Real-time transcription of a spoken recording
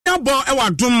Yabo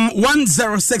Ewadum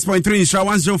 106.3 Insha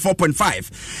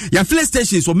 104.5. Ya filling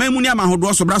stations so memuni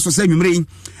amahodo so braso say nwumre.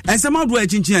 Ensema do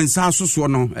achinchi ensa soso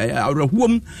no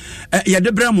awrahuom ya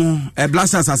debramo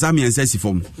blasters asami ensa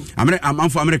sifom.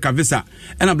 Amamfo America visa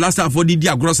na blaster for di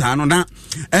agrosa no na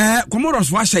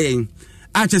Comoros wa hye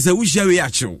a chese wuhia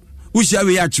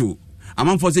we achew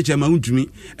amamfo se chema untumi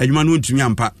adwuma no untumi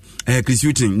ampa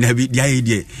Christian na bi dia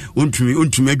ye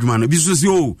untumi adwuma no bi so se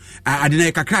o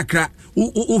adena kakrakra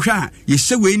wo hwa ye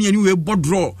hye ni ani we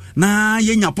bodro na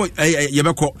ye nyapo ye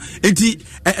beko enti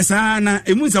sa na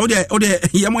emu sa wo de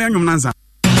ye mo yanwom nansa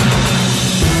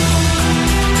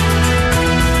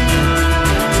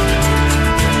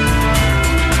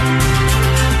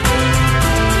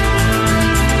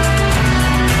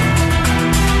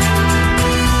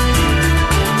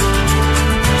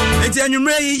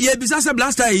ye bisasa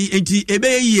blaster enti ebe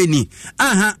ye ni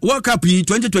World Cup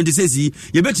 2026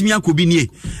 ye betimi akobi nie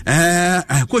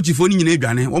coach fo ni nyina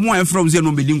adwane wo mo from ze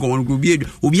no bedi nko ko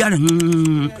obi ade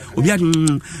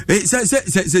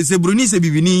se bruni se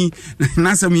bibini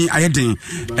na sami ayeden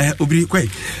obiri kwai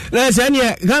na se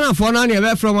ne Ghana fo na ne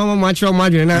be from match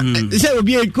na se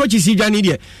obi coach si dwane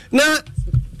die na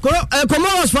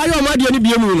Comoros fa yo madie ni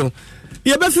biemu no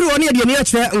ye be firi woni de ne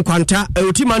akire nkwanta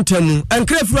otimantamu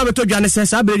enkrefuru abeto dwane se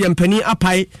sa be mpani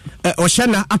apai ohye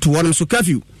ato wonum so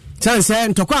curfew sanse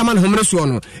ntokwa ama no homre so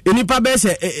no enipa be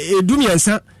se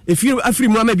edumiensa efiri afiri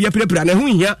mu ama bia prepra na hu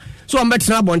hia so on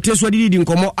betena bonte so didi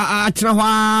nkomo atena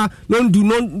hwa no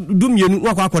dumienu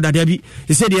wakwa akodada bi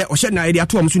se de ohye na ide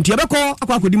ato wom so ntia beko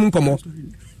akwa akodi mu nkomo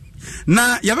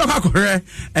na yabeka akore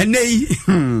enei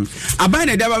aban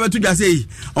na daba beto dwa sei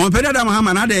on pede da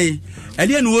Mahama na dey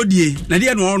ede no odie na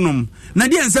de no onom na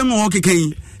de nsem no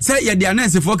kekan se ye de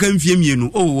anase fo kan fie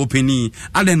mienu openi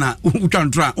ade na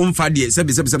utwantra umfa de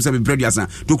sebe producer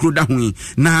to kro da hu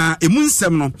na emu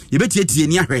nsem no ye betietie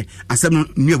ni ahwe asem no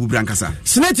nu abubra nkasa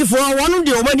senate fo wonu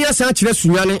de omani asa kire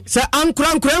sunyane se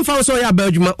ankura mfa so ya ba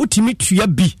adwuma utimi tua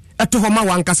bi eto homa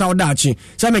wankasa odachi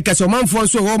se mekase omanfo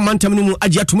so ho mantam no mu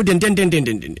agi atom den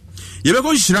ye be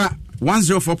ko hira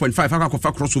 104.5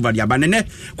 akwa crossover dia banene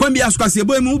kwambi asukase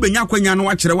ebo emu benya kwanya no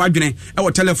wakire wadwene e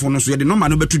wo telephone so ye de number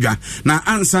no betudwa na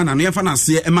ansa na no ye fa na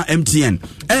se ema MTN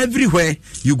everywhere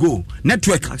you go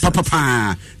network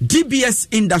papa DBS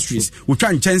Industries we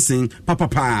try chancing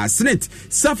papa Senate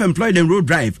self-employed and road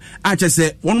drive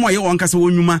achese won mo ye won kasa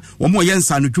wonwuma won mo ye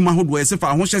nsa no dwuma hodo ye se fa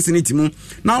ho hye Senate mu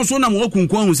na so na mo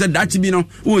kunkun hu se dachi bi no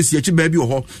wo si achi ba bi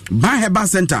ho ban heba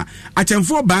center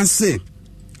achemfo ban se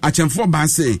achemfo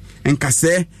banse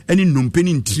enkase eni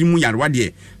numpeni ntrimu yarwa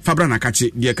de fabra na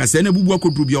kache de kase na bubu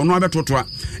akodru bia ono abetotoa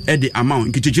e de amount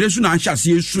nkichechire su na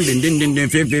anhyase esu den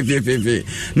fe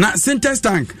na center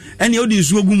tank eni odi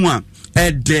nsu ogumu a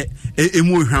ede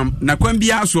emu hwam na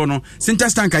kwambia so no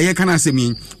center tank aye kana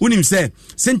asemi unim se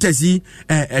centesi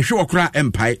ehwe okra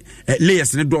empire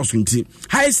layers ne doors nti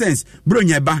high sense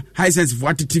bronya ba high sense for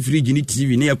attitude fridge ni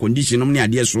TV ne air condition ne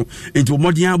ade so enti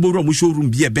omodin aboro mo showroom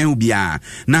bia ben bia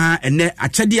na ene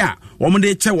achede a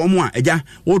womde che womo a eja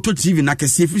auto TV na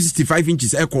kese 65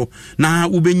 inches eko na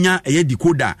ubenya eye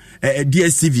decoder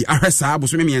DSTV ahwesa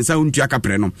aboso me miensa untu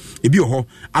akapre no ebi ho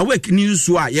awake ni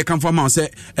nso a ye kan fama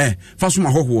se fasoma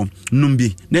hoho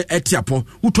numbi ne etiapo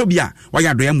utobia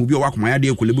waya doya mu bi wakoma ya de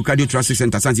ekolebu cardio traffic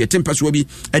center sanse 10 peso bi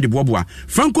e de boboa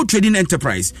Franco Trading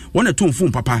Enterprise wona ton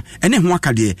phone papa ene ho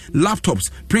akade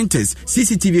laptops printers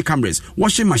CCTV cameras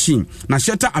washing machine na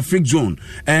Shelter Africa Zone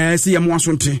se yemo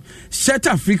asonte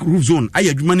Shelter Africa Roof Zone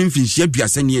ayadwuma ne mfinhia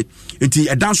duasanie enti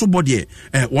edanso body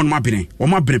won mabene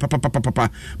papa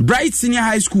Bright Senior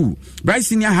High School Bright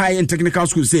Senior High and Technical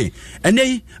School say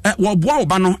ene wo boa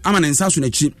oba no amana nsa so na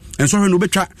chi enso hwe no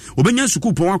betwa obenya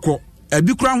school pon akọ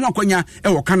abi kura ho akonya e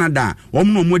wo Canada wo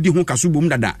mo no modi ho kaso bom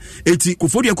dada eti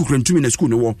kofodi akukrantumi na school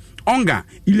no wo onga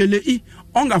ilele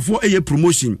onga fo eye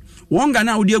promotion wonga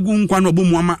na odi agu nkwa no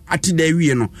obomu ama atida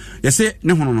awie no yese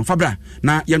ne hono no fabra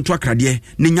na yento akrade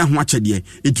ne nya ho akyede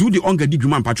eti udi onga di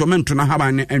dwuma mpacho mento na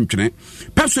haba ne entwene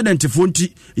president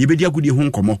fonti yebedi agudi ho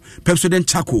nkomo president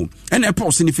chako ene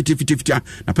epos ne fiti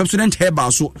na president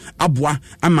heba so aboa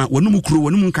ama wanum kuro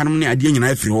wanum nkanom ne ade nyina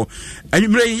afiri ho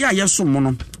anwumre ya yeso mo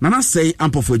no na sei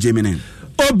ampofo gemenen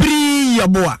obri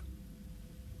yaboa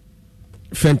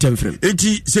fentem frem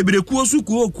eti sebrekuo su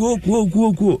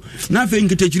kuo na fe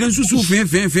nketechire nsusu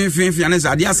fe ane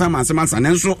za dia sama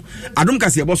nenso adom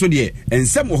kase eboso de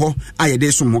ensem ho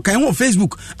ayede som ho kan ho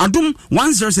Facebook adom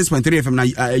 106.3 FM na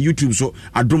YouTube so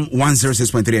adom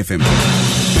 106.3 FM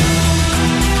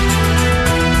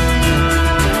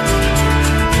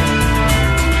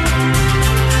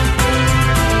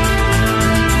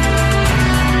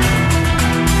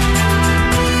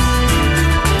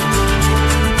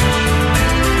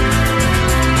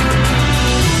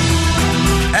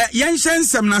yɛnhyɛ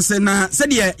nsɛm na sɛ na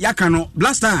sɛdeɛ yɛaka no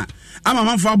blaster ama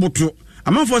manfo aboto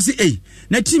amanfo si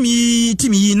na team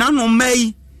yi na no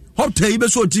mai hopta yi be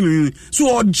so team so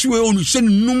ɔchiwe onu hyɛ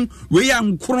num we ya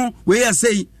nkoro we ya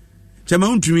sei chama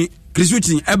untumi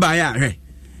Krisutin eba ya hwɛ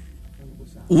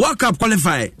World Cup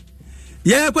qualify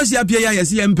ya kwasi apia ya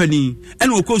yesi ya mpani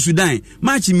ɛna okɔ Sudan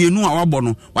match mienu a wabɔ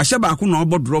no wahyɛ baako na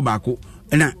ɔbɔ draw baako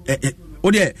na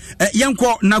ode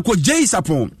yɛnkɔ na ko Jay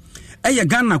Sapon ɛyɛ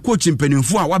Ghana coach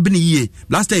mpanimfo a wabene yie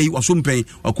last year waso mpan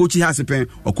coach Hasepen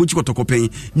coach Kotokopen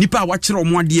nipa a wakyerɛ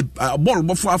ɔmo ade ball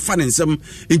bɔfo afa ne nsɛm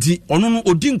enti ɔno no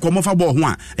odi nkɔmɔ fa ball ho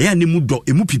a ɛyɛ ne mu dɔ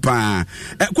emu pipa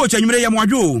coach anwumere yɛ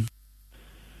mwadwo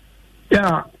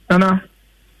ya ana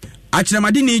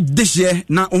akyerɛmade ni dehye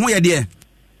na ho yɛ deɛ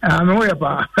me ho yɛ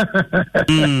pa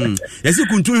yɛsi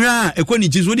kuntu hwɛ a ɛkɔ ni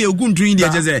gyi so de kuntu yi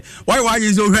deɛ kyɛ sɛ why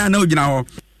is so hwɛ na ogyina hɔ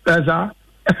ɛsa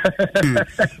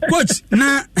coach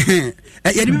na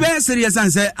yɛde bɛ serious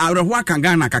and say awreho aka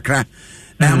Ghana kakra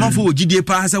amafo ogidie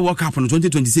pa sɛ World Cup no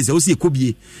 2026 o si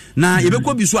ekobie na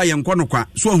yɛbɛkɔ bi so ayɛnkɔ no kwa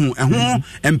so hu ɛho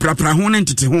emprapra ho ne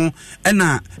ntete ho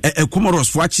ɛna Comoros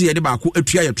fo akye yɛde baako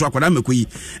atua yɛto akwada makoyi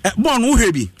bɔn no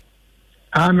hwɛ bi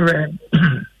amre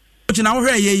coach na wo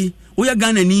hwɛ yɛ wo yɛ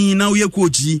Ghana ni na wo yɛ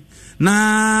coach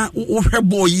na wo hwɛ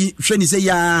boy hwɛ ni sɛ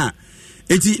ya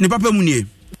eti ne papa mu nie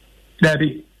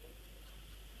daddy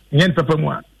yen papa mu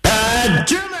a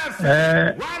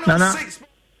nana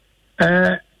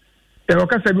o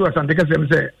ka se bi o sante ka se me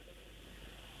se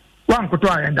wan koto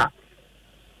ayenda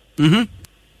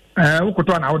wo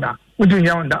koto na oda wo din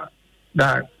ya onda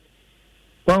da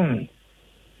bon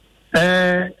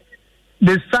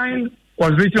the sign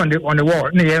was written on the wall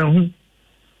ne yen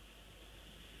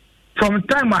from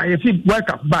time I see World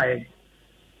Cup by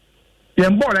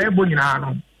yen ball e bo nyina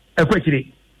no ekwakire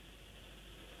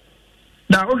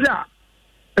na ohia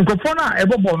nkofo na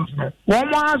ebo ball no won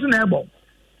mo aso na ebo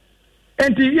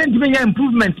enti yenti me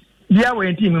improvement dia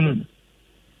we team mu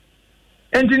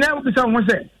enti na wo bisa wo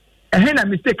se ehe na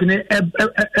mistake ne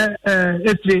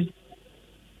etri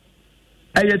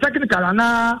aye technical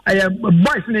na aye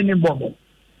boys ne ni ball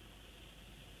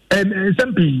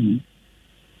SMP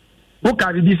wo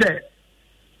ka di se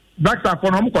Black Star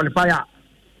for no qualifier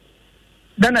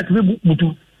then at we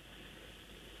butu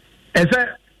ese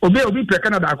obi pre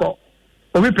Canada akọ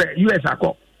obi pre US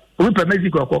akọ obi pre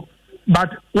Mexico akọ but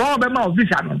one of them are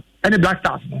visa no any Black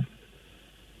Stars no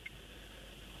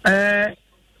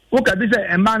wo ka bi say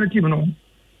emba team no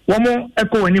wo mo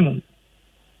eko wani mu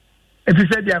if you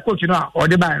say their coach no or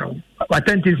the buy no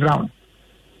attend this round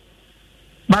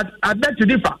but I bet to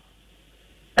differ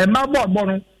emba ball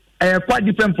no quite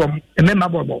different from a member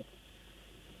ball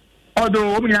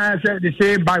although we say the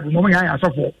same Bible we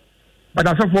suffer but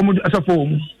I suffer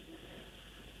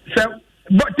so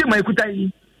but team ekuta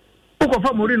yi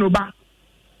ukofa Morino ba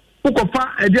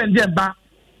ukofa ejen ba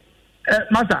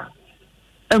master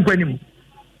enkwanim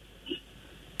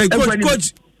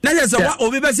coach na yes what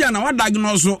obi be say na what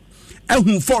diagnose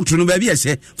ehun fault no ba bi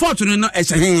ehye fault no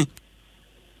ehye hen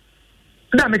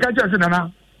na me ka just na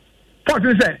fault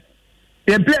say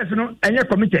the players no enye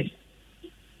committed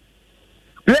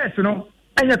players no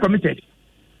enye committed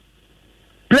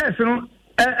players no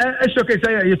showcase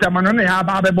say yitamano na ya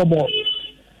ba be bobo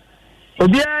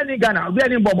obia ni Ghana obia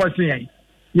ni bobo sin yan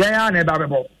ya na ba be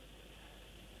bobo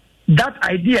that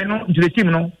idea no to the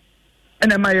team no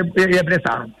and my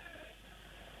blessar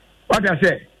what I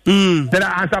say there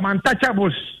are some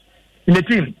untouchables in the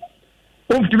team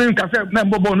of to me ka say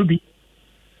bobo no bi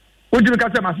o to me ka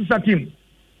say assistant team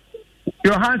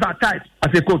your hands are tied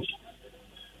as a coach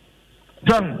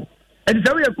John and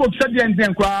so we coach said the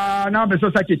end kwa na be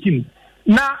so such a team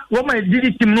na wo ma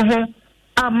didi team no ho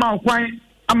ama kwan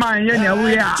ama anya na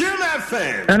we a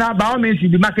and about me to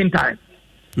be McIntyre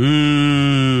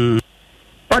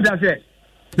what I say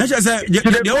na say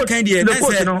the all kind there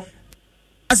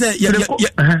I say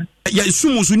ya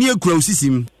sumu so ni ekura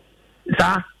osisim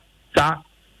sa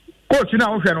coach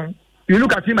na wo hwe no you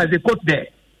look at him as a coach there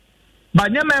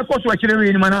but nyama coach wa kire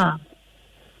we ni mana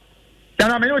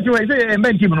kana me no ti we say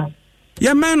emben team no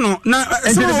ya man no na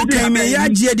so okay me ya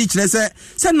gie di kire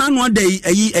se na no da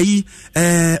ayi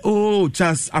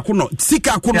Charles Akono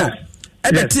sika Akono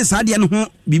e be ti sa de no ho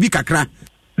bibi kakra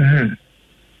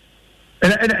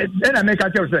ena make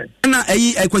a say na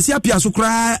kwasi apia so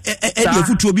kra e de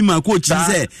futuo bi ma coach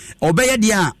say obeye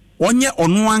de a onye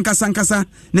ono ankasa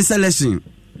ne selection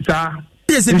sa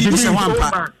yes bi se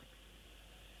wampa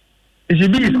it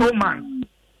should be his own man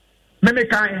me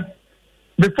kind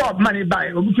before money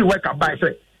buy obi fi work buy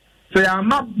say so ya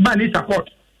money support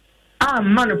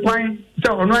man point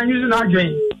so ono use na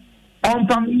join on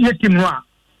fam ye team no a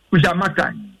we shall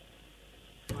matter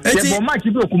The match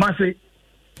you Kumasi.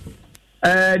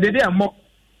 The day more,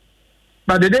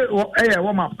 but the day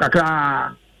warm up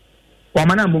Kaka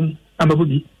Wamanamum and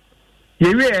Babugi.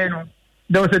 Here,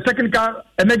 there was a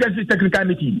emergency technical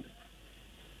meeting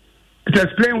to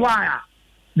explain why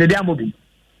the day movie.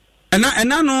 And I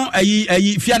know a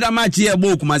Fiada match here,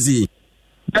 Bokumazi.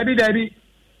 Debbie,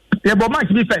 the match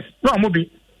be first, no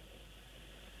movie.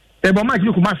 The match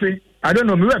you Kumasi. I don't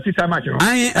know, me where to match.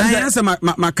 I answer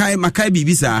Makai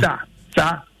Bibisa.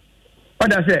 Sir,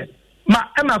 what I say?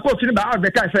 My coach about the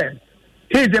guy said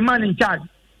he's the man in charge.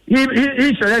 He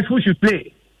selects who should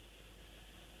play.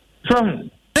 So,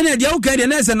 and the okay, the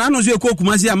next and I know you cook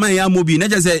Masia Maya movie.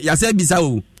 Never say, I said,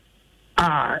 Bissau.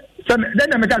 So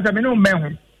then I make us a no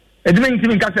man. It didn't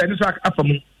even catch a track up for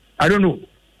me. I don't know.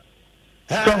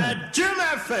 So,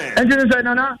 and then said,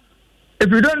 Nana, if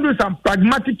we don't do some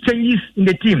pragmatic changes in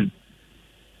the team,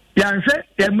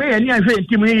 there may any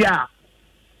team here.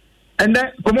 And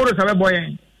then Comoros have a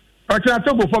boy. Or to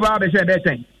talk for Baba said that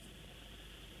thing.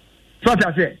 So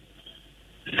I say,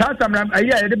 sometimes I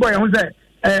hear the boy who said,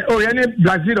 oh, any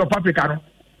Brazil or Paprika.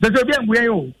 There's a game we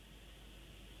owe.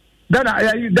 Then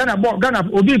I bought Ghana,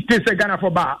 Obi Tese Ghana for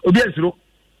bar, Obi Esro.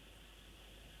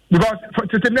 Because for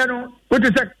Titemano, what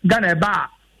is a Ghana bar?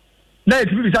 Now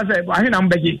it's really say, I think I'm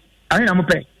begging, I think I'm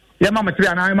paying. Yeah, Mamma 3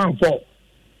 and I'm 4.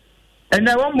 And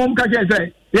then one mom can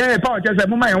say, yeah, power just a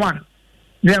moment one.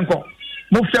 Then call.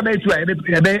 Move Sabe to a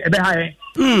high.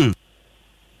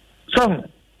 So,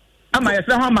 am I a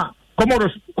Sahama?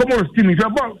 Comoros team is a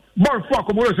ball for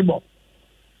Comoros ball.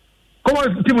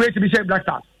 Comoros team to be shaped Black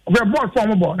Stars. We're ball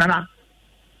for ball, Nana.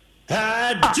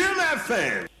 Jim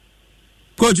FM.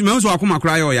 Coach, me also akuma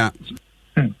cry oya.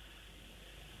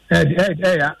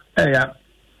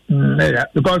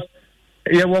 Because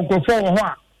you won't go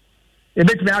forward. A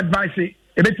bit me advice, a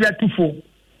bit me too full.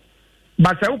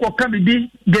 But I will come be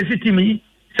the me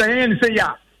saying, say,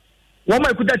 yeah. One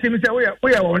might could that me say, we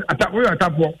are on attack, we are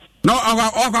tap. No,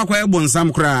 I'll quite bon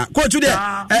some cry. Coach, today,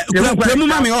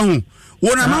 Mammy, oh,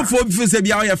 one amount for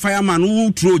a fireman who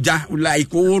throw ja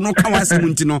like, oh, no,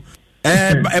 Kawasimontino.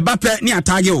 A bape near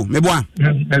Tagio, Meboa.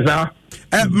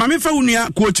 Mammy Faunia,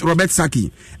 Coach Robert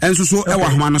Saki, and so Ewa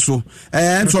Manaso,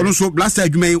 and so also Blaster,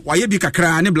 you may, why you be a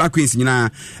cry and Black Queens, you know.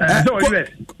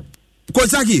 Coach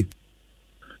Saki.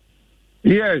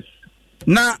 Yes.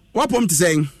 Now, what I'm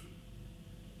saying?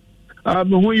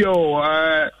 Who you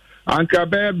Anka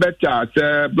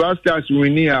better, Blasters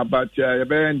winning, but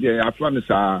band I found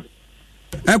sir.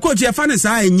 Coach, your fan is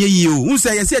I in you. Who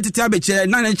say I said to Tabit,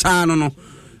 none channel.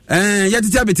 Yet to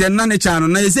Tabit and none channel.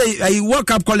 Now you say I World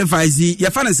Cup qualifies.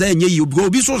 Your fan is saying you go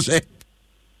be so say.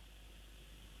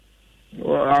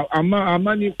 I'm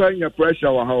money paying your pressure.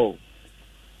 How?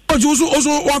 Oh, you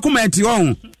also welcome at your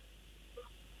own.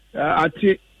 I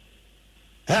think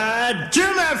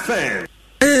Jim FM.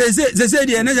 They said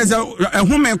a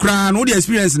woman crown, all the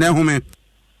experience in a home.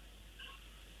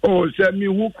 Oh, send me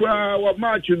who cry what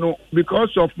match, you know,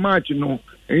 because of match, you know,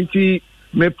 ain't he?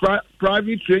 Me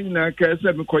private training, I can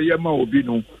say, me koyema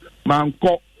obino, man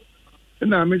co.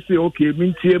 And I may say, okay,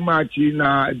 minty match in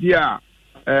dear,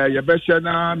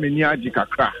 Yabeshana, Miniaji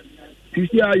Kakra.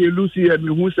 This year you lose here,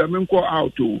 me who some call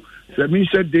out to, some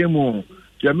said demo.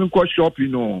 Jaminko shop, you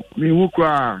know, me who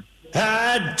cry.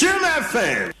 Jim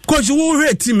FM. Coach, you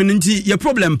hate him and your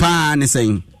problem, pan is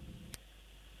saying.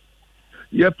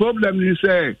 Your problem, you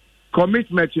say,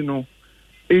 commitment, you know,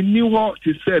 a new what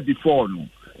to say before, no.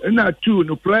 And not two,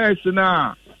 no players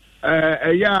now,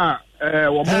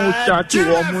 woman starting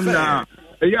woman now,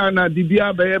 na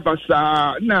Dibia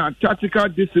Basa, na tactical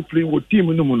discipline with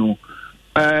team, no,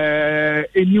 a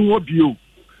new view.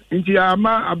 Inti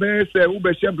ama abese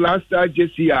ubeshe blaster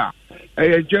JCA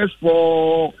just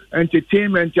for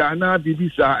entertainment ana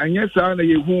bibisa and yes na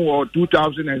yehu or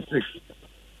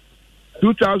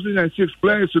 2006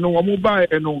 players no wo buy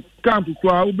no camp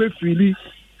kwa ube fili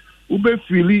ube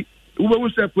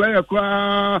say player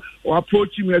kwa or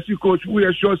approach me as coach we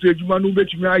are sure say juma no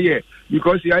betimi aye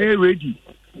because you are ready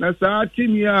na sa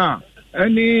team ya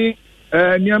any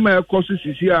niama ekosu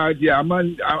sisi a dia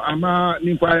ama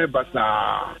nimpa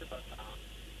basa.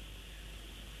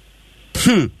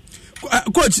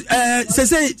 Coach,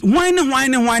 say why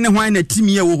na team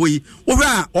here wo yi wo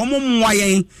hwa omomwa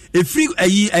yen e free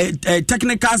a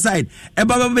technical side e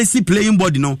ba be playing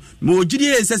body no mo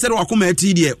gidi say wakoma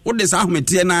ati de wo de sa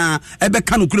ahomete na e be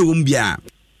ka no kure wo mbia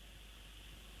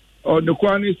o de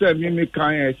kwani say me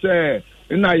kan say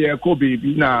na ye ko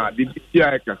baby na de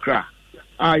bia kakra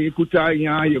you could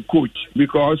your coach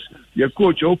because your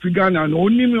coach Opigana and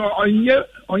only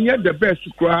on yet the best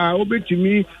cry, obey to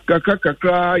me,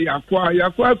 Kakakakra,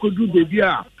 Yakwa could do the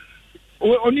beer.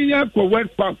 oninya ko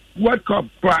World Cup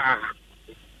pa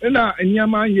na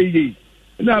nyama yeye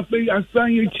na pe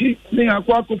asan yechi na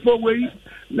akwa akofo wei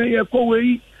na ye ko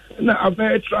wei na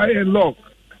ave try and lock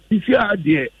if you are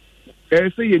there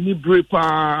say you need break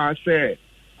pa say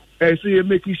you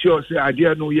make sure say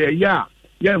idea no yeah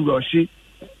rush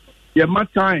yeah my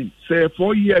time say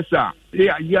 4 years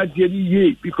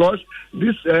because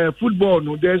this football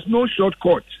no there's no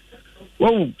shortcut.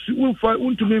 Well,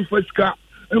 to me first car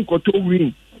and to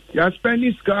win. You're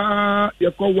spending scar,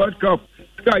 you call World Cup,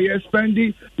 sky you're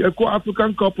spending, you call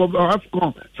African Cup of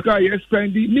African, sky you're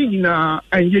spending, Nina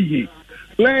and Ye.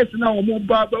 Players now more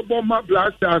bomber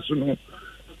blasters, no.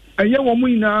 And you want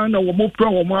me now, no more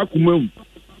pro Markum.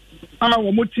 I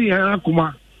want more tea and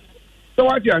Akuma. So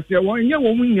what you say, one young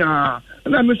woman,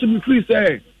 and I must be free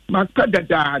say,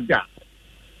 Makada.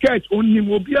 Catch only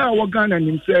Mobia Wagan and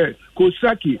himself,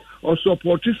 Kosaki. Or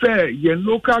support to say your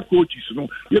local coaches, no,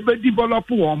 you better develop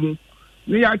one.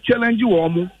 They are challenge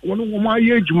one of my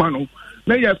age man.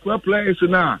 They are players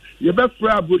now. You better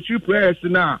grab with you players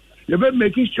now. You better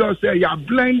making sure say you are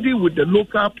blending with the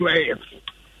local players.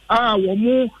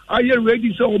 Womu, are you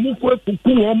ready? So womu kuku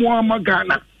womu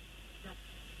amagana.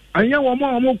 Anya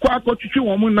womu kwa kochichi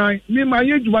womu nine. Me my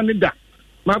age man that.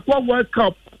 My World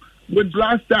Cup with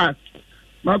Black Stars.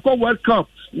 My World Cup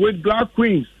with Black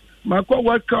Queens. My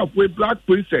World Cup with Black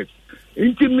Princess.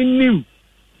 Into me new.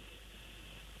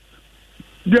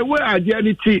 The way I get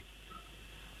it, the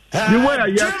way I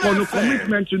get for the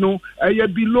commitment, you know, I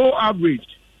get below average.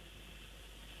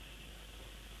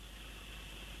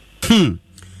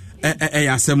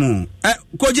 Yasemu.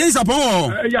 Koje is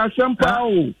upon.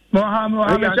 Yasempa.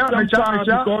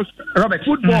 Because Robert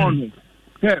football.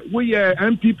 We are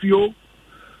MPPO.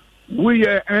 We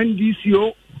are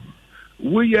NDCO.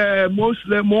 We are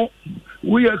Muslim,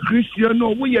 we are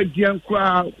Christian, we are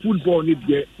Diankra football.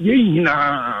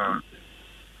 Yeah,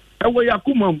 and we are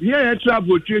Kumam. Yeah,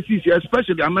 travel traces,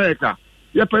 especially America.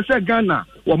 Yeah, percent Ghana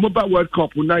or Mobile World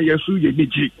Cup. Now, yes, you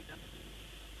need.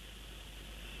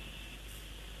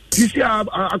 This year,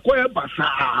 I acquire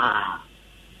Basa.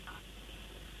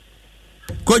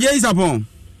 Koje is upon.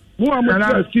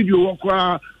 Muhammad studio,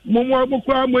 Mokra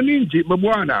Moninji,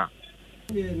 Babuana.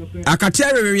 Akate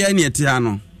awewe ne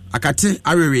etiano akate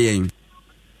awewe yen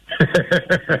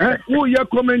wo ya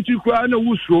comment kwa na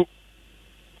wuso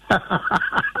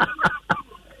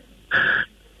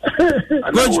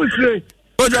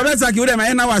Kojo abesa ki wo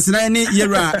dem na wasena ne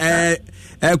yera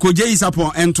Koje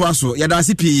Isapon ento aso ya da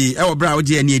sipi e wo bra wo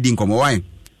je ani edi nkomo wan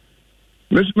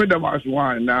me da was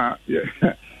one na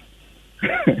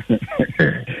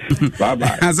bye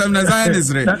bye asam na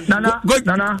science re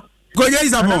nana Koje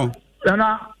Isapon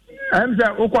Nana, I'm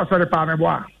saying, "O kwasore pa me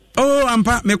boa." Oh,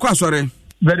 ampa me kwasore.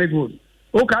 Very good.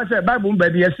 O ka say Bible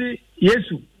baby yesi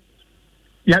Yesu.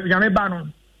 Ya me ba no.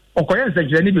 Okoye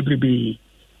nsejire ni bebrebe. E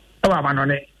wa ba no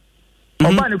ne.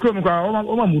 Oba ne krom kwa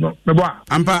o ma mu no me boa.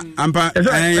 Ampa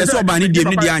yeso oba ni die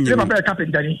ni die anye. Papa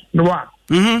carpenter ni me boa.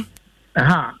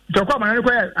 Aha. To kwa ma ne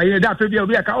kwa aye da to bia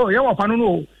obi aka oh ye wo pa no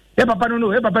no. Ye papa no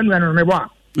no, ye papa no me boa.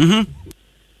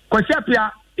 Kwasi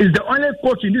apia is the only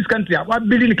coach in this country about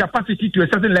building capacity to a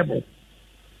certain level.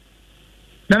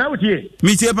 Nana wutie.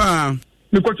 Mitiepa.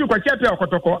 Me coach Kwachapia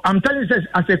Okotoko. I'm telling you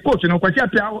as a coach, you know,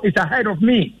 Kwachapia is ahead of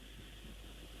me.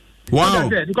 Wow.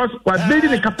 Because we're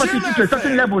building the capacity to a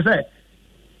certain level, say.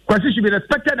 Kwachi should be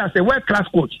respected as a world-class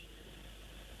coach,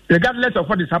 regardless of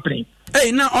what is happening.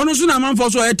 Hey, now, honestly, I'm for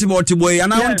so boy,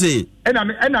 and I want to. And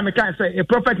I can't say a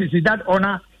prophet is that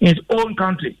honor in his own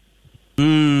country.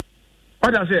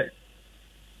 What I say?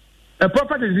 A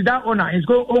prophet is that honor in his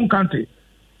own country.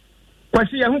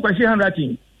 Kwasi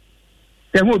handwriting.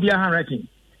 There will be a handwriting.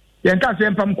 You can't say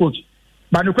I'm coach,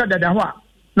 but no credit that one.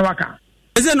 No, I can't.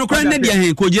 Is there no credit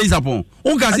here? Koje Isapon.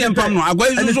 Unka say I'm no. I go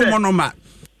use some number.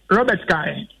 Robert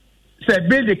Sky said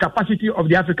build the capacity of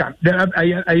the African, the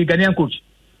Ghanaian coach.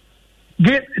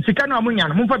 Get Sikano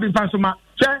Amunyan, Mumfa Bifansuma.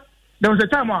 There was a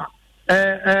time where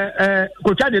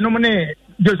Coach had the nominee,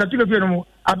 Joseph Tigopiano,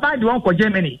 about the one for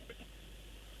Germany.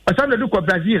 A son of Duke of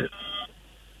Brazil.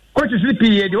 Coach is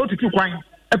sleepy, the ought to quine,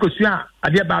 Ecosia,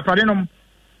 at the Bafarenum.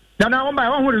 Then I want my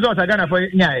own results are gonna for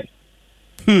Nyai.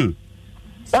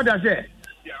 What does it?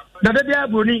 The Debia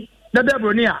Bruni, the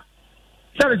Debronia.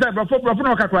 Sorry, sir, but for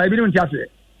Profonoka, I didn't just say.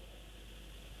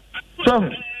 So,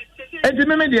 and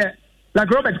the media, like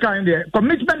Robert Kine there,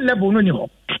 commitment level no new.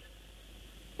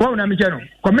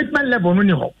 Commitment level no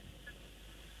new.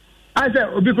 I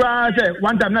said, because I said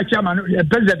one time, not chairman,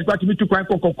 president got to me to quite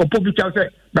public say,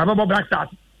 Bravo Black Stars,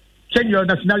 change your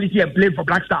nationality and play for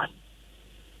Black Stars.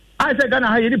 I said, Ghana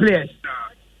hire any players.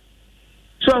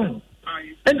 So,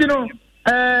 and you know,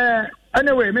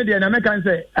 Anyway, media na make can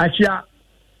say achia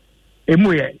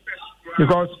emuye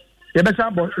because you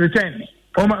better return.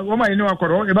 Oma inu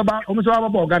akoro e baba omo so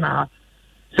baba Ghana.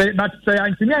 Say but say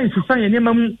antimi ansusan ye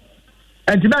nema mu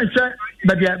antimi anhwe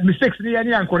ba dia mistakes ni ye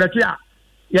ni ankorete a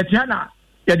ye tia na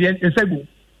ye de nsegu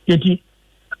yeti.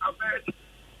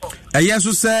 Yes,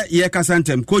 sir, ye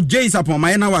kasantem ko Jay Sapon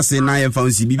my na wase na ye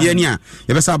fancy bibia ni a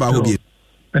ye be sa ba ho bi.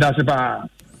 That's ba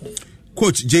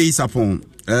Coach Jay Sapon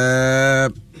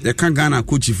ye kan Ghana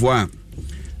coach fo a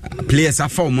players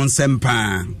afa mo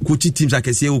nsempa coach teams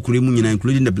akese okure mu nyina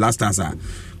including the Blasters a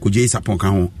ko Jay Sapon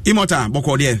kan ho Imota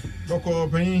boko de boko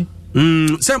pen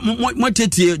se mo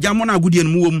tete jamo na agudie no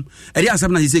mu wom e dey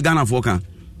asem na say Ghana fo kan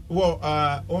well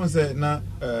on say na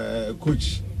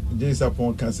coach Jay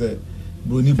Sapon kan say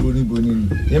Bruni.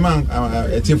 The man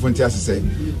a team from Tias say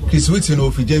Chris Whitson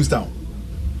of Jamestown.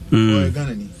 Or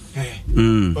Ghana ni.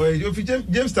 Or of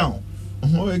Jamestown.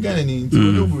 Or Ghana ni.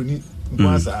 No Bruni.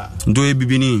 Do e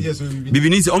bibini. Yes,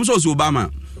 bibini say so Obama.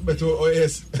 But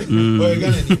yes. Or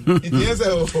Ghana ni. Yes.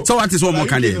 So what is one more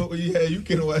candidate? You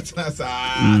can watch us.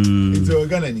 It's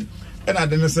Ghana ni. And I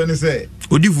don't say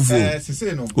Odifufu.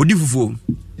 Say no. Odifufu.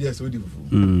 Yes,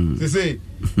 Odifufu. Say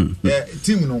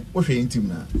team no. What team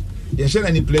na? You share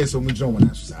any place on which one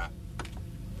answer.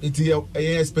 It's your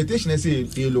expectation. I say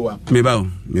lower. Meba.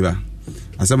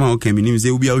 Asama okay, me say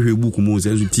obi a hwe book mu say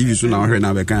TV so na hwe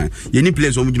na be kan. Ye ni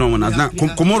place on which one na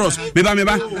Comoros. Meba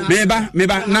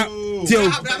na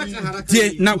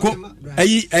tie na ko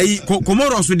ayi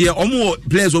Comoros de omo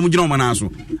place on which one na so.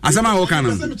 Asama o kan.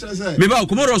 Meba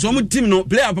Comoros omo team no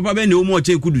player papa be ne omo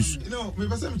che Kudus. No, me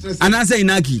say ana say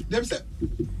Inaki. Dem say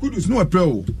Kudus no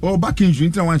pro or back injury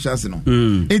intra one chance no.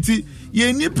 Enti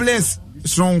ye ni place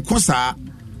strong kosa.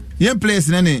 Ye place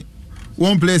na ne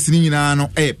one place ni nyina no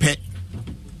pe.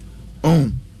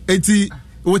 Enti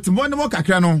with more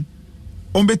kakra no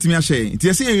on betimi ahye.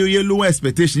 Enti say ye lower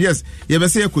expectation. Yes, ye be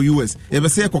say ko US, ye be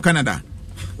say ko Canada.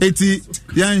 Enti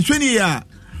yan hweni ya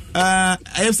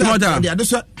I say the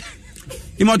other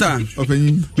Imota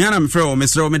opinion me ana me frɛ o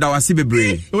mesrɛ o me da wase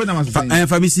bebre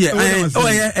famisi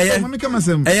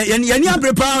yani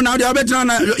aprepa na de obetra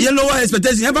na yellow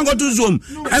expectation e fa go to zoom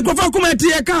e ko fa kuma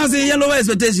tie kan say yellow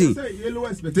expectation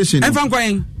e fa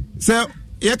kwan say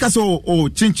ye ka so o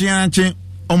chinchin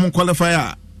omo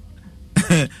qualifier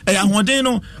e ahoden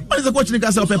no what is coach ni ka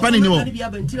say pepa ni wo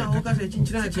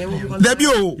debi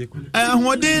o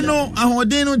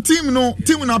ahoden no team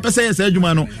na pese yes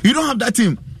adwuma no you don't have that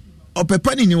team or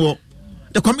pepani ni wo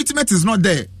the commitment is not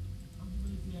there.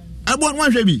 I want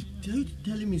one baby.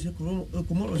 Telling me say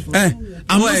Comoros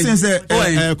I'm not saying say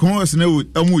Comoros no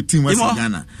team was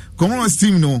Ghana. Comoros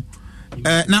team no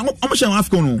na omo share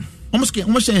Afcon no.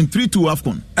 Omo share 3-2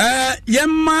 Afcon.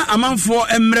 Yemma amanfo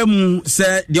emremu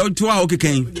say the oto a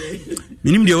okeken.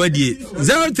 Minim de wadie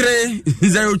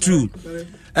 0302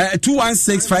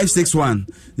 216561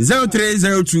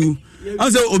 0302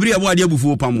 also obri abo ade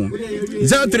abufu pamo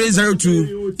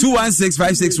 0302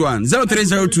 216561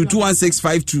 0302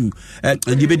 21652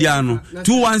 dibedia no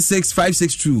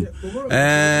 216562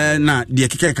 na de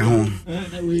keke ka ho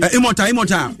Imota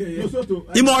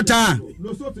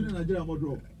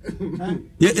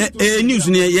news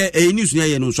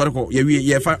ne no sorry ko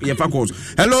ye fa calls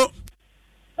hello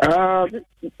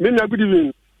me na good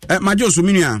evening majoso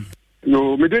minua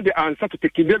no me dey the answer to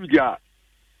take David ya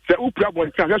se upra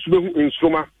bon tsa so behu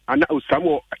insoma ana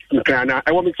osamo nkana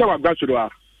e wo me tsa wa gba so do a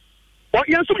o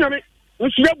yenso nyame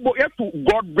nsu yebo yetu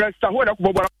God bless ta ho na ko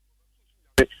bobora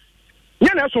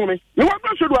nya na so me wa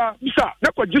gba so do a bisa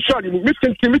na ko gisha ni mu mi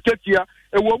tetia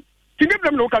e wo ti ne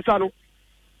blam no kasa no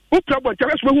upra bon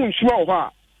tsa so behu insoma ho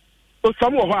a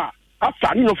osamo ho a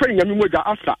asa ni no fe nyame moja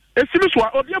asa e simi so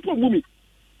a obi apo mumi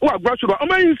wa gba so do o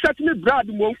ma insert me brad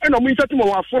mo e no mo insert mo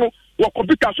wa foro wo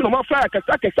computer so no ma fire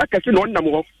kasa no nam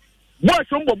ho boy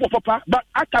from bobo papa but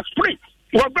attack spray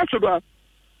wa gba so do a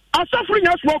suffering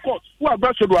as small court wa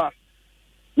gba so do a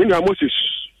me na Moses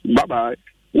bye bye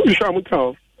we sha mu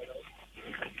ta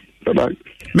bye bye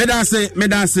me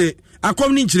dan say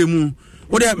akom ni nchiremu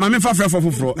wo de ma me fa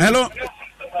foforo hello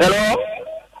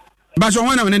ba so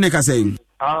wana ne ka say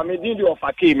me din di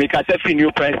ofake me ka say free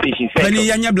new press station say Penny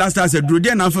yanya Blasters duro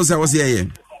de na fo say wo say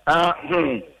ye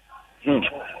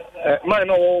my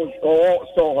no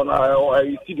so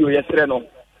on studio yesterday no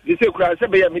they say kura say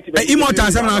be ya meeting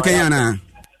Imota sam na kan yana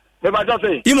me ba just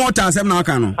say Imota sam na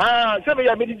kan no say be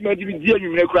ya meeting me di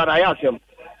anwumre kura na ya asem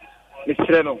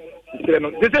yesterday no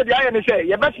they say the iron say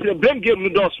ya best blame game no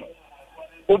dos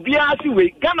obia si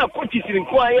we Ghana coaches in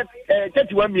ko aye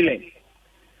 31 million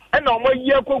and no more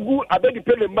year ko gu abedi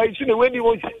pele mai so ne we ni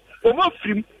wo o mo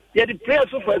frim ya the players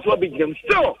so for so big game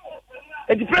still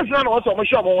the president also I'm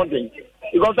sure one thing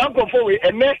because I'm going forward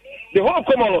and the whole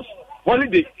Comoros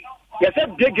holiday. Yes,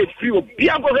 they get free. Be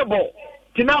a go ball.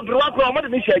 Tina Bruaco, I'm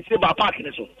not share about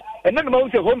parking so. And then the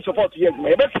most home support yes,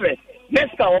 my best friend.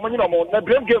 Next time, I'm the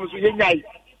blame games with Yang.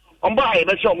 I'm buying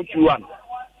a show with you one.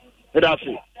 That's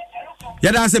it.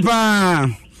 Yeah, that's it. My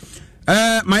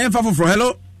info for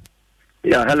hello.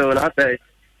 Yeah, hello. That's it.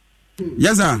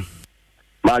 Yes, sir.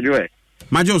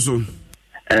 Majoso.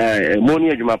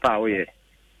 Money you my power.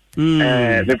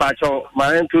 The pacho,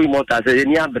 my own 2 motors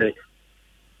in Yabre.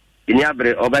 In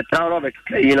Yabre, or by town of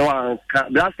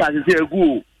last time you see a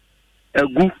goo.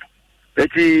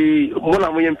 It's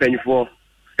one million penny for.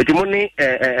 It's money,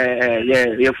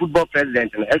 a football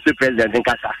president and SP president in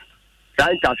Casa.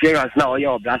 That interference now,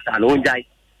 your blast and one day.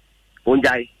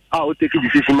 I'll take a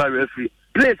decision, my referee.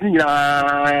 Place in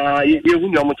you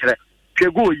win your much.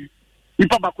 Go, you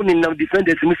papa couldn't now defend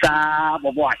the Missa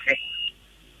Boboa.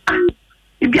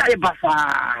 If you are a buffer,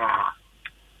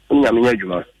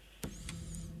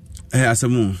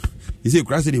 Asamu, is it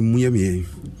crossing in Muyami?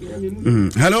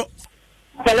 Hello.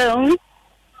 Hello.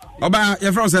 Oba,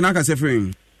 your friends and I can say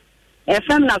free. A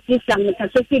friend of this and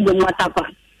Mississippi Matapa.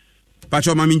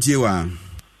 Pacho Mamintiwa.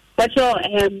 Pacho,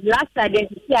 last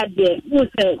identity at the who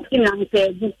said,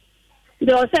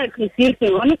 they also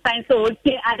criticism. Only time so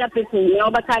okay, other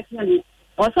people, but actually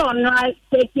also not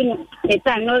taking the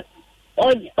time, not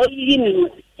or you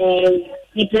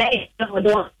the place or the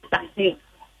one.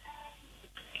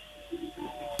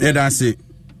 Yeah, that's it.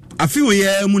 I feel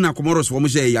yeah, Muna Comoros for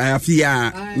Moshe. I feel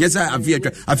yes,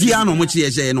 I feel no much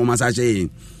yes, no massage.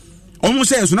 Almost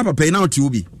says never pay now to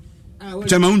be.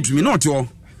 Chamaun to me, not all.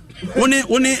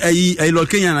 Only a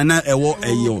location and a war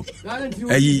a yo. I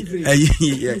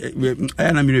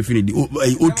am refined.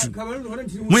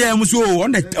 Moya Muso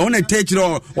on a take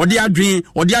or the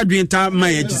dream time my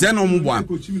age. One.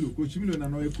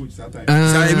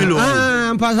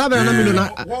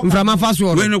 From a fast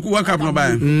one. When you work up no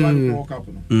by.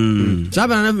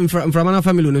 From a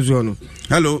family zone.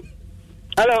 Hello.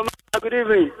 Hello, good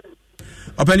evening.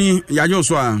 Opening Yajo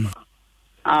Swan.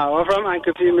 We're from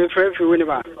Uncle P. Friend for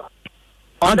Winneba.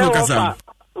 Uncle Casa.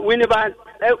 Winneba,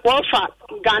 Wolfa,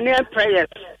 Ghanaian prayers.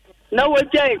 No, we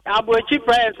take Abuchi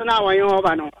prayers now when you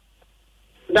over.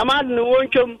 The man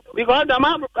won't come because the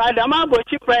man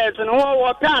Abuchi prayers and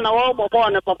all plan all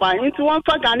born a papa into one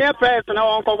for Ghanaian prayers and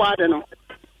all Covadeno.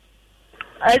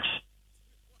 I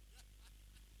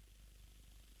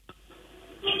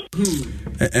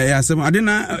didn't.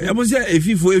 I was here if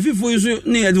you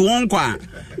near the one qua.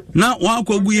 Now, one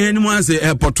could be anyone say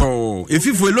a poto. If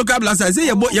you look up last, I say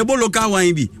your local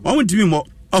wine be. I want to be more.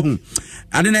 Oh,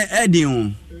 I didn't add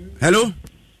you. Hello?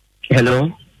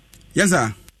 Hello? Yes,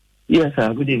 sir. Yes,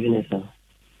 sir. Good evening, sir.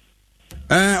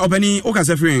 Opening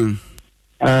Okasa free.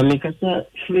 Make us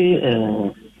free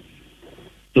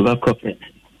to corporate.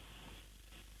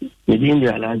 Within the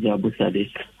Alaji Abu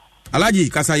Sadiq. Alaji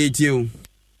Kasa Yetio.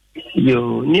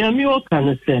 Yo, near me, what can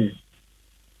I say?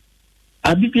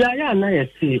 Abibia na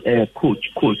ye say coach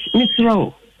Mr.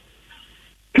 Rao.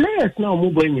 Players now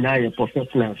move in a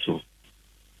professional so.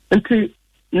 Until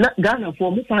Ghana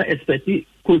for me can expect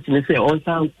coach me say on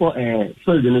time for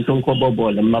so the nation ko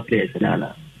ball and my players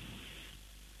na.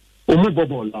 O mo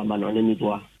ball ma no ni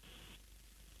boa.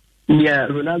 Nia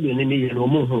Ronaldo ni me no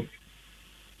mo ho.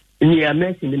 Nia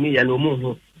Messi ni me no mo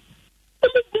ho.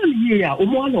 Yeah, o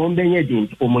mo na on benye din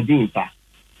o mo din pa.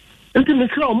 Until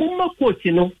Mr. Rao mo ma coach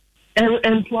no.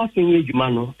 And to us in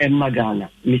Yajumano and Magana,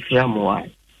 Miss Ramoy.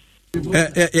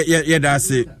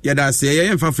 That's it. I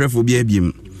am for free for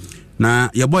BBM. Now,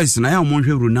 your boys, and I am one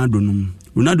Ronaldo.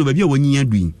 Ronaldo, baby, when you are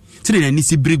doing. Today, I need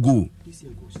to brigo.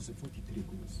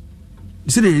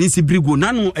 Today, I need to brigo.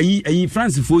 Nano, a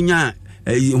France for ya,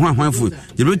 one foot,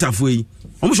 the rota for you.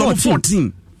 Almost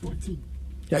 14.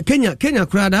 Kenya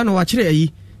crowd, I know what you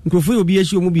Nkrofo obi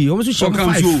ehio mu bi o so shop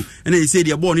 5 and they say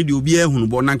the boy need obi ehunu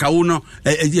bo nanka wo no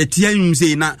tianum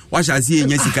say na wa hyase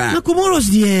enya sika na Comoros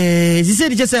de ze say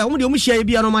de say o mu de o mu hia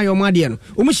bi anoma yo ma de no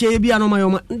o mu hia bi anoma yo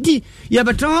ma ndi ye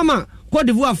betra ma Cote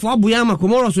d'Ivoire fo aboya ma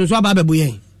Comoros nso aba be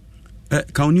boyen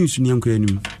ka news ni ankra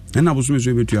nim na bo so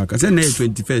meso betu aka say na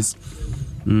 21st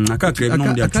aka krem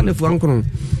no de aka ne fo ankron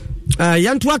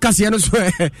yantu akase no so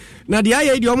na de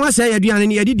aye de o ma say aduane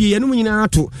ne yedi die no nyina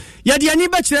ato yedi ani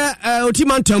ba kire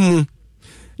otimantam mu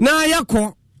na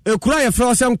yakọ ekura ye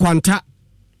fro se nkwanta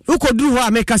ukoduru ho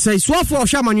ameka say suafo o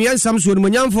hwa manwe nsam so no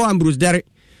nyamfo Ambrose Dere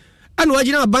ana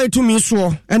wagina ban to mi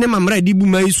so ene mamra di bu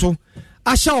mai so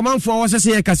ahya o manfo wo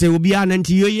sese ye kase obi a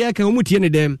nanti ye ka o mutie ne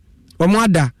dem o mo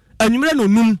ada anwumre no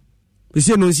num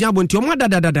se no nsia bonti o mo ada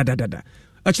da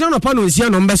akina no pa no nsia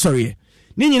no mbesori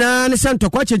ni nyina ne sɛ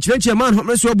ntɔkwa kyerɛkyerɛ man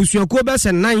ho so abusuakuo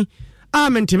bɛsɛ nan a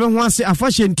menteme ho ase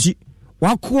afahyɛ nti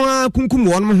wakoa kunkum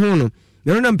wɔnom ho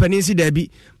no na mpanin si daabi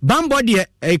bambɔ deɛ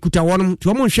ekuta wɔnom to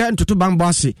wɔn nhwɛ ntoto bambɔ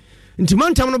ase nti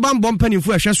mantam no bambɔ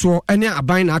mpanimfo ɛhwɛ soɔ ɛne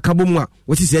aban na aka bɔ mu a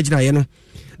wɔsi sɛ gyina yɛ no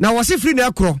na wɔse firi na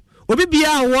ɛkorɔ obi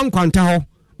bia wɔ nkwanta hɔ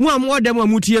mu a mo dɛm a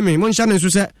mutie me mo nhyɛ ne nso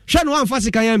sɛ hwɛ no amfa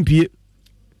sika yɛ mpie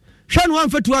hwɛ no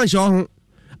amfa tu anhyɛ ho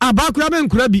aba kura me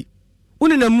nkura bi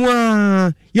wone na mu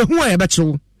a yehu a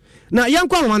yɛbɛkyew na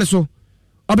yɛnkɔ ahoma ne so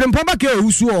ɔbrempa ba ka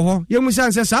ɛwusu wɔ hɔ yɛmu san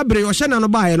sɛ saa bere ɔhyɛ na no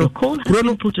baeɛ no kuro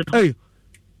no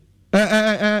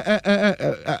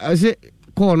say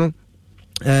call no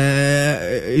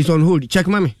it's on hold check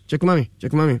mami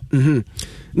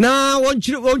na won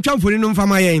twamfoni no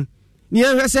mfama yen ni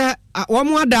ehwe se wo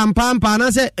mo ada mpampa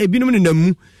na se ebinum ne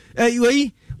namu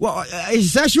yi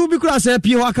sa hwe bi kura se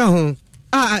pie ho aka ho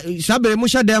sabere mo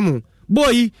hye dem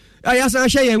boy ya san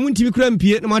hye yen wuntimi kura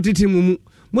mpie na matete mu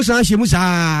mo san hye mu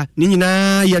saa ni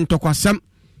nyina ye ntokwasam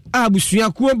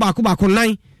abusua kuo baako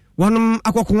nan wanum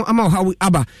akoko ama hawi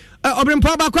aba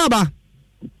obrempa ba kwa aba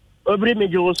obri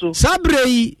mejo so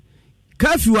sabrei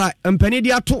kafiwa mpani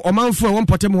dia to omanfo a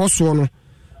wonpotem ho so no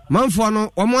manfo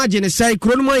no omo agye ne sai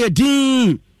kro no ma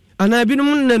yedin ana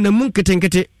binum na namu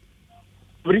nketenkete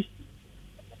obri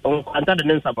on kwanta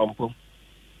de nsa bampo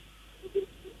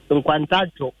on kwanta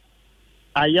to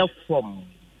ayefom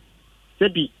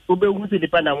sebi obehu se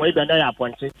dipa na won na ya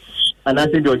aponche ana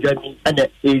se de ojami ana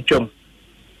ejom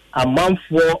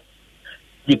amanfo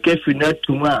di kefi na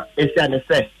tuma esi ane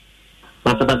se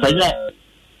basa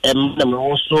ya na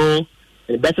me so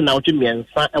better na otu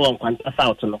miensa e won kwanta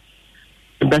south no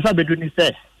besa bedu ni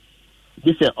se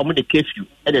this omo de kefi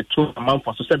e de to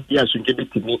amanfo so se bia sunje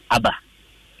betimi aba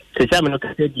se se me no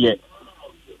ka se die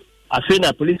afi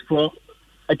na police for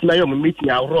etima yo meeting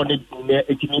awro ne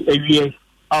etimi awie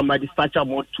my dispatcher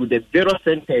mo to the zero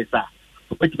centers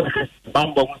which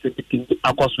bambo mo se betimi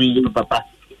akoso yi papa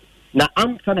na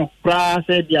amsa na pra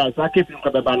se dia sake fi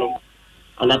nkababa no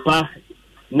anapa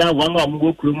na wanga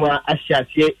omgo krumu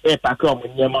ahyiase e pake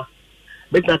omnyema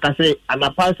betna ka se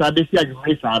anapa sa be si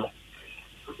adwumre sa no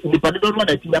ni pade do no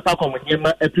da ti pa ko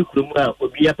omnyema api krumu a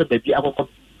obi ya pe babi akokọ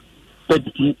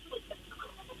toditi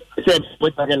se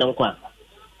boy pa na nkwa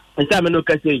esa me no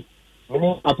ka se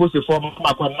mini apose form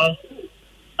makwa na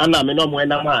ana me no mo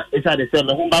na ma esa de se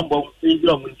me ho bambo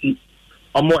izro mu nti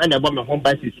omo ene bo me ho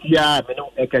ba sisia me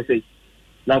no ekase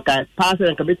nanka pass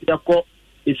nanka beti ko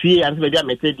efie anse be dia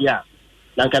mete dia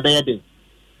nanka be yede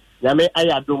ya me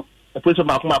ayadum eposo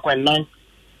makoma nan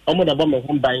omo da bo me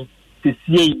ho ban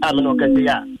sisie a me no kase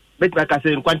ya beti na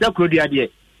kase nkwanta kro dia de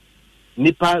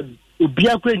nipa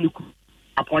obia kro niku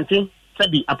aponte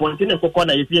sabi aponte ne kokọ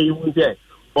na efie yi hu se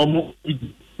omo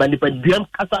ba nipa duam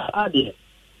kasa ade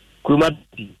kroma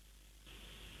di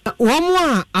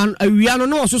wɔn a awia no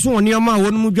na wɔsoso wɔn nneɛma a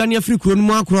wɔn mu dwane afiri kuro no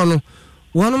mu akoro no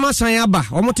wɔn ma san aba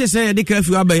wɔn te sɛ yɛde ka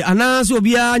afi aba yi anaasɛ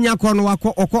obiara nya akɔ no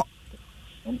wakɔ ɔkɔ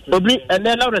obi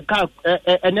ɛnɛ lɔre kaa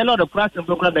ɛnɛ lɔre kura asɛm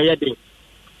kura bɛyɛ den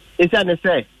esi ane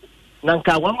sɛ na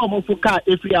nka wɔn a wɔn fo kaa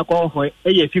efiri akɔ hɔ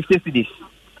ɛyɛ 50 cedis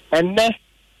ɛnɛ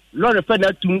lɔre fɛ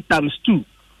na 2 times 2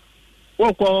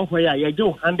 wɔn kɔ hɔ yɛ a yɛgye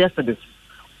 100 cedis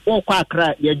wɔn kɔ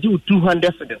akra yɛgye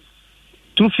 200 cedis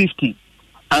 250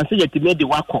 anse yetime de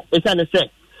wako esa ne se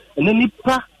ene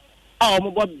nipa a o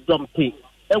mo bo dompe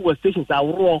e wo stations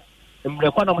awro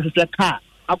mbre kwa na mo hwehwe car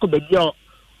akobabi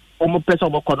o mo pesa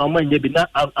o ko na mo anya bi na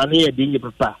ane ye de nye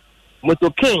papa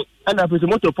motoken ana pese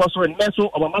moto poso ne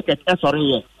so o market e sore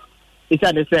ye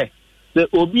esa ne se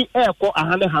obi e ko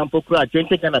ahane hampo kura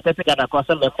 20 kana 30 kana ko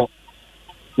se meko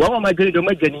wo ma gani do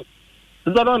magani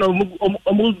so no no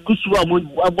o mo gusu a mo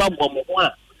ababo mo ho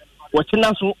a wo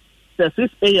china so 6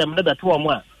 a.m. na beto omo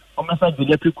a omasa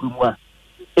julia pikuru a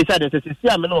esa de sisi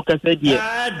a me no ka se die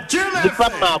dipa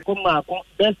maako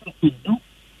best edu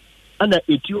ana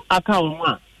etu aka omo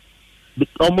a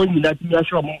omo nyina ti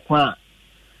ahwe omo kwa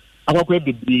akwakwa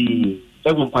bibiri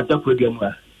ewo nkwata kwa dia mu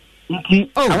a nti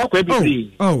akwakwa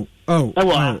bibiri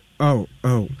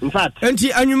in fact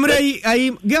enti anwumre yi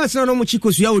ayi girls no mo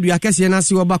chikosu ya odu akese na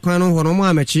se oba kwan no ho no mo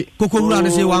amechi kokowura no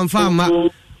se wanfa ama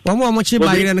wɔn mo kye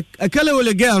bayire no akele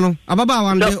wole girl no ababa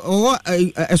wande ɔwɔ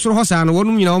ɛsoro hɔ saa no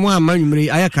wɔn nyina wɔn ama nwumre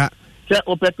ayaka sɛ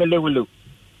opɛ kele wole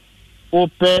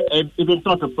opɛ even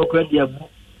talk program dia bu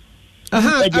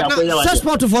sɛ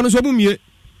sport for no so mu mie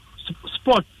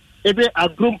sport ebe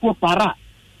agrompo para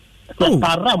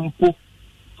para mpo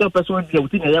sɛ opɛ so dia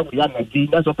uti na ya na di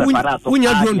na so opɛ para to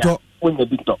unya dronto unya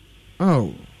dinto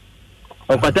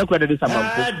o pata kwa de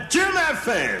samampo Jim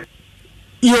FM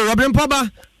yo wabrempa ba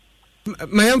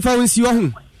mayam fa wonsi wo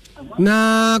ho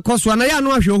na koswa na ya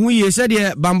no ahwe ho yie sɛ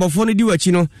de bambofo no di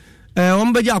wachi no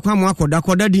ombeja akwa mo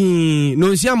akoda din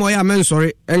no nsia mo ya men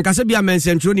sorry enkase bia men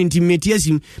sentro ni intimate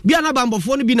asim bia na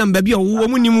bambofo no bi na mba bia wo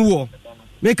mu nim wo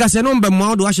me kase no mba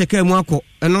mo do ahye mu akọ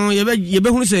eno yebe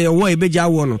hunu se ye wo ebeja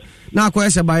wo no na akọ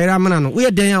ese bayira amana no wo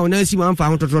ye den a wo na asim amfa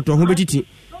ho tototo ho betiti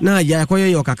na ya akọ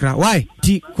ye kakra why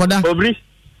ti koda obri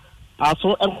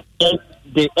aso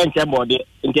de enke bode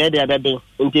nke de abebe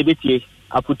nke betie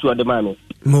afutu de manu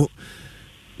mo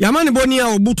yamani boni a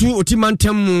obutu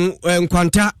otimantem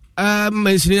nkwanta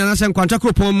mesini na se nkwanta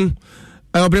kropon mu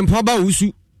obrempo ba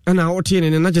usu na otie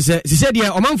ne na chese se de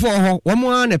omanfo ho wo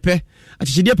mo na pe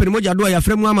achichide pe moja do ya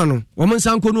fremu ama no wo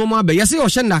nsanko no mo abe yese o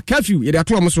hye na curfew ye de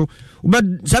ato mo so ube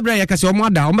sabra ya kase o mo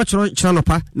ada o metro kyera no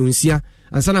pa no nsia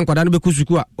ansa na nkwada no be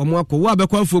kusuku a o mo akọ wo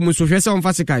abekọ afuo mu so hwese on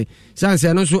fasikai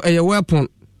sanse no so eye weapon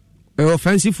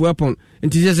offensive weapon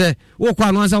nti se wo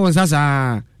kwa no ansa won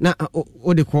sasa na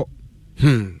o de ko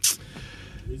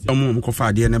omo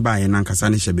mkofa de ne ba ye na nkasa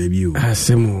ne hye baabi o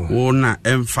asemo wo na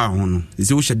emfa ho no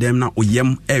ise wo hye dem na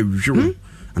oyem ehwe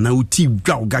ana uti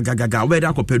dwa gaga we da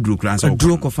akọ pedro kransa o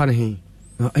pedro ko fa ne he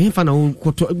ayi fa na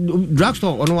ko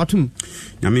drugstore ono watum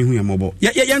nyame hu ye mobo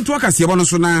ye nto akase bo no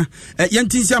so na ye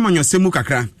ntinsi amanyosemu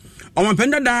kakra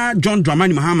omonpenda da John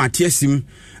Mahama tiesim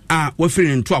a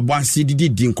wafiri nto aboase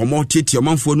didi nkomo tete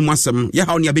omanfo no masem ye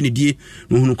hawo ne abenedie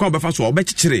no hunu kwa obefa so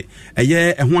obekekere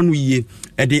eye ehwo anu yie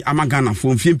ede amagana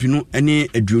fo mfiempinu ene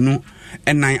aduonu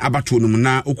enan abato no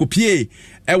na okopie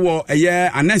ewo eye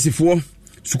anesifo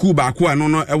school ba ko ano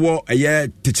no ewo eye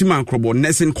Techiman Krobo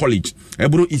Nursing College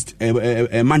eburu East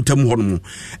Mantam hono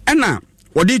ena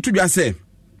wode tudwa se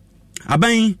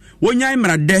aban wonyan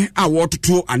mrade a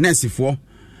wototo anesifo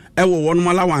ewo wonu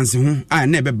allowance ho a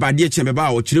na beba de eche beba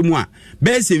o kiremu a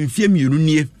be se mfie mienu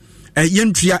nie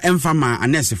yentua emfa ma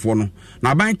anesifo no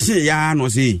na ban tie ya no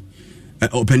se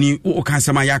opani o ka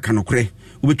sama ya ka nokre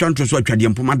ubetwa nto so atwade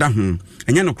mpomada ho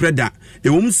enya nokre da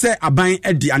ewom se aban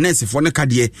edi anesifo ne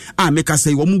kade a meka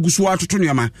se wo muguso atoto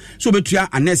noma so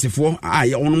obetua anesifo a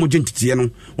ye wono mo gentete no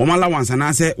wo allowance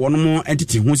na se wono mo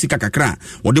entity ho sika kakra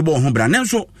wo de bo ho bra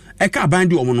nenso eka aban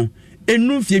di wo no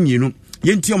enu mfie mienu.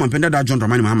 John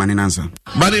Mahama answer.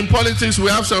 But in politics, we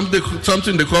have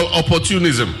something they call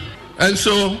opportunism. And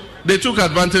so they took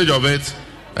advantage of it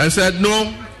and said,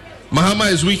 no,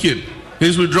 Mahama is wicked.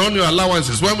 He's withdrawn your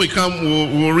allowances. When we come,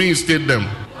 we'll reinstate them.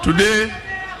 Today,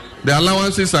 the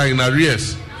allowances are in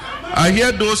arrears. I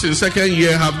hear those in second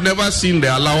year have never seen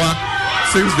the allower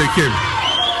since they came.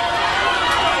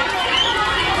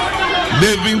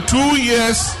 They've been 2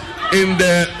 years in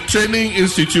the training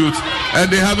institute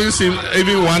and they haven't seen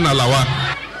even one alawa.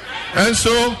 And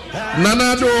so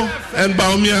Nanado and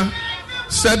Baumia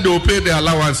said they'll pay the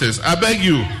allowances. I beg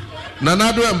you,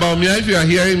 Nanado and Baumia, if you are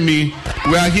hearing me,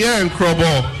 we are here in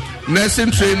Krobo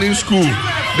Nursing Training School.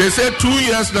 They said 2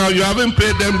 years now you haven't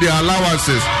paid them the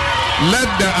allowances.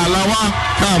 Let the alawa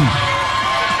come.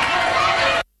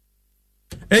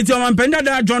 Eti omanpenda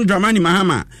da John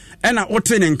Mahama ena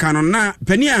wote ne nkano na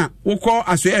pani a wokọ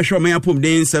asoye ehwe oman apom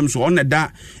den nsem so on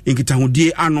da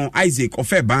nkitahudie ano Isaac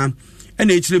ofeba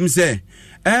ena echirem se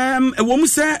ewom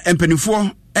se empanifo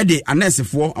ede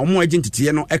anesefo omo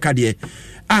agentete no ekade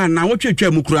na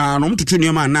wotwetwa mu kura no mtoto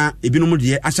nioma na ebinom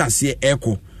de ahyase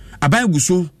eko aban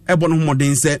guso ebo no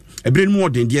homoden se ebire no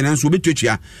moden de na nso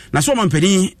obetwetwa na so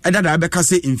omanpani edada beka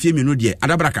se mfie mienu de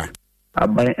adabraka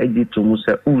aban agi to mu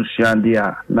se unsuande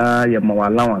a na ye ma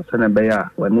allowance na be ya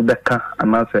wani beka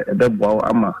anase ebeboa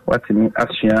ama watimi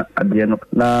asua ade no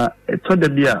na eto da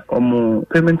bia omo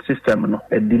payment system no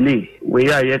a delay we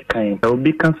ya ye kan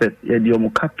obi concept ye di omo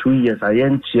ka 2 years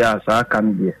ayenchia asa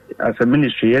kan de as a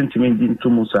ministry yentimi di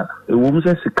ntumu sa ewo mu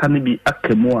se sika ne bi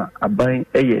akemu a aban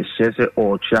eye hye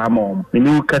o chiama om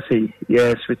menu ka say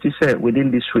yes we say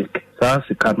within this week sa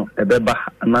sika no ebeba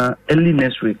na early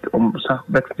next week sa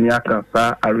back to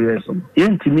sa arrears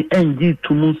yentimi engi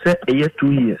tumu se eye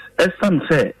 2 years esam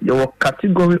say your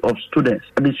category of students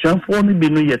addition for me be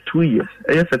no year 2 years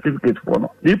eye certificate for no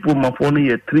diploma for no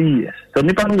year 3 years so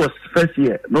nipa no was first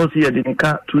year no see year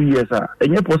dinika 2 years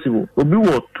enye possible obi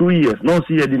wo 2 years no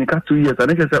see year dinika 2 years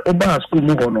and say oba school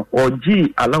mu hono or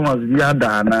g allowance via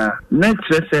dana next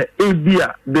say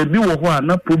ebia baby wo ho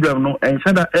na problem no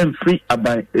enshada free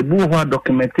abai ebu ho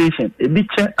documentation ebi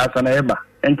che asanayeba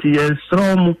enti ye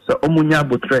strom so omunya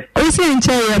botre ese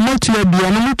enche ye motu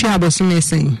ebia no motu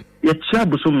abosumesen ye cha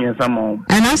bosumyen samo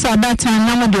and as at that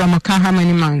time no do amaka how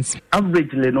many months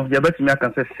averagely no ye betimi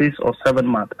can say 6 or 7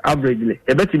 months averagely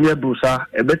ye betimi ebrusa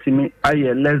ye betimi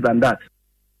aye less than that.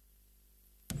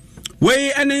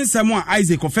 We ene nsemo a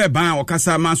Isaac ofeba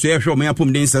okasa ma so ehwe oman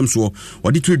apom den nsem so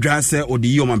odi tudwa se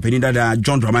odi yi oman pani dada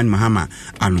John Mahama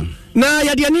ano na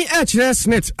yade ani HRS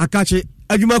net akache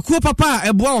adwumakuo papa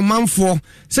eboa omanfo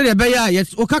se de be ya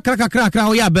oka krakrakra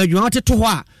o ya ba adwuma woteto ho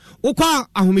a wokwa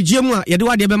ahomegye mu a yede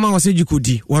wade be ma wo se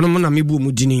jikodi wono na mebu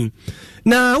mu dini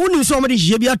na woni so omde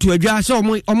hye bi ato adwa se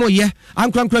omo ye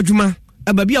ankrankra adwuma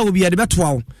aba bi a wo bi yede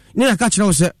betoa wo ne na ka kire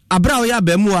wo se abra wo ya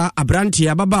ba mu a abrante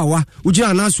ababawa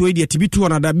ugina na so edi atibitu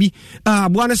na da bi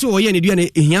aboa ne se wo ye ne dua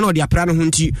ne ehia na ode apra no ho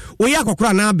nti wo ye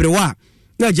akokora na abrewa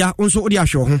na ja onso ode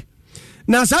ahwe ho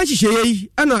na saa hyehyɛ yi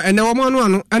ana ene wo manu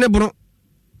ano ene boro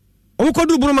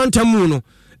omukodu boro mantamu no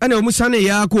ene omusane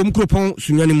ya ko omkropon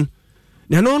sunyane mu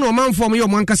na no no manfo mo ye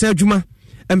omankasa adwuma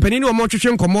empani ne omo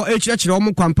twetwe nkomo ekyerɛkyerɛ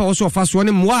omo kwampa wo so ofa so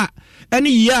ne mmoa ene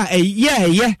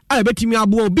ye a betimi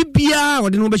abo bibia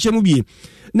wode no behyɛ mu bie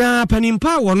na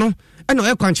panimpa wo no ene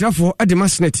o kwankyerɛfo ede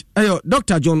masnet ayo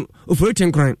Dr. John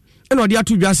Oforithenkran ene ode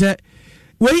ato dwa sɛ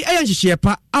wei ɛyɛ hyehyɛ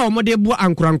pa a omode bo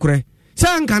ankorankore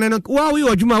sankane no wa wi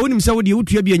odwuma wonim sɛ wode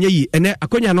wotua bi anyi ene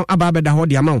akonya no aba beda ho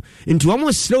de ama wo nti wo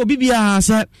mo sre obi bia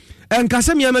sɛ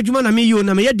enkasa me amadwuma na me yo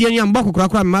na me ye de nya mba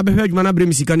kokrakra me abehwe adwuma na bre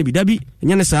misika no bi da bi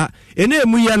enya ne saa ene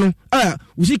emu ye no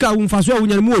usika wo mfaso a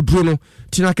wonya mu oduro no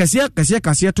tina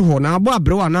kase to ho na abo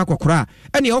abre wa na kokra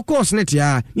ene o course net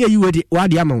ya ne yi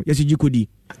wade ama wo yesi jikodi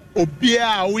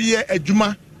obia wo ye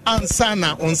adwuma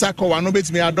ansana onsako wa no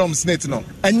betimi adom snake no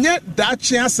enye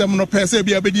dachi asem no pese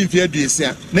bia bedi mfie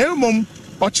aduesia na emom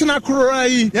ochina krora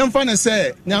yi yemfa ne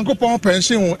se nyankopon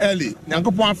pension wo early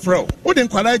nyankopon afro wo de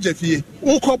nkwala agafie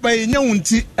wo koba yi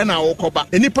nyawunti na wo koba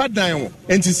enipa dan wo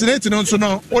enti snake no nso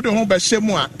no wo de ho ba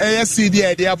hyemu a eye CD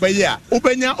e de abayi a wo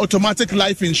benya automatic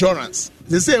life insurance.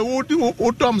 They say who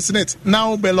Tom Snit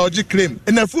now be logic claim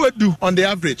and if we do on the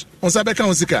average on Sabeka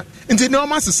Onsika into no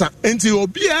masses into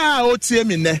Obia o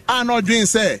TM I not doing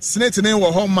say Snit name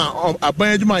or home a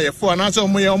band my for and also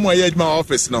my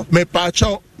office no me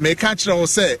pacho me catch or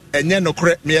say and yen no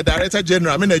correct me a director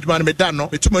general management me dano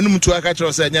me to manum to a catch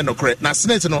or say yen no correct na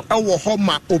Snit no our home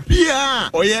Obia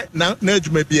or ye na nudge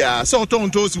me bia so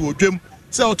ton toes will dream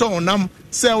so ton nam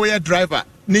say we driver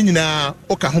Nina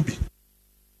Okahubi.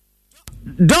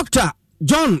 Dr.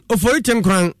 John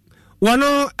Oforithenkran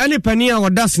wano ene pania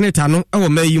wada seneta no ewo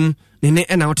mayum ne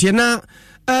ena ote na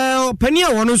pania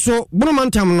wono so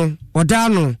bonomantam no wada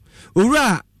no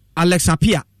owura Alex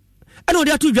Apia ene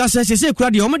odi atu dwa se kura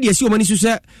de omde esi omani su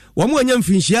se womo anya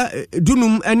mfinhia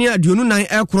dunum ene aduonu nan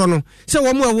ekro no se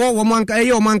womo ewo womo anka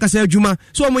eye womo anka sa adwuma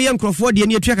so womo ye nkrofo de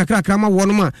ne atua kakra ma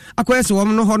wono ma akoye se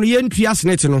womo no ho no ye ntua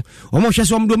seneta no womo hwe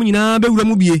se womo do nyina bewura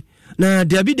mu bie na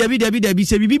dabi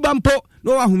se bibi bampo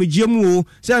no ahomegye mu o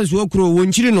sense okro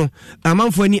wonchiri no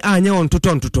amanfo ani anya on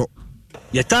totontoto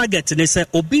ye target ne se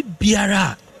obi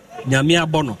biara nyame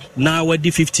abono na wadi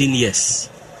 15 years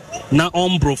na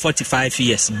ombro 45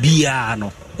 years bia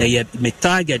no ye me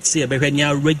target se be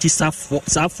hwanya register for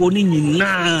safo ni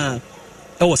nyina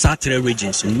e wo sa tre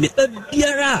regions me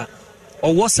biara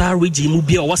o wo sa region mu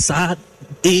bia o wo sa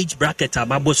age bracket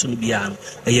ababoso no bia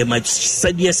ye ma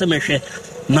sadie se mehwe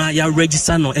na ya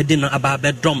register no edin about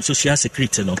drum social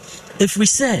security no if we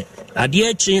say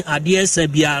adie se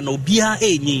bia no bia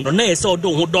enyi no na ye se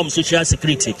odo ho dom social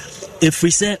security if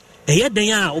we say eyeden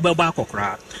a obeba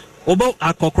akokra obo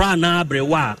akokra na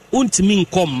abrewa untimi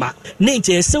nkomma na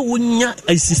nche se wonya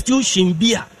institution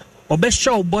bia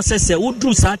obehwe obose se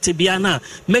udru sate bia na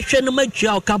mehwe no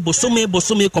matwa oka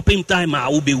bosome kopim time a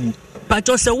obewu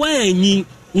pacho se wanyi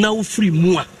na ufri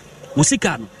mu a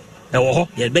wosika no ewo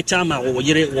ye be chama wo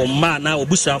yire wo ma na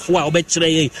obusafo a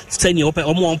obekire ye sani ope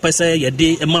omo pese ye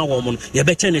de ma wo mo ye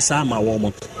be chene sa ma wo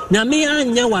mo na me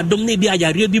anya wadom ne bi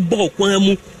ayare bi bo kwan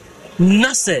mu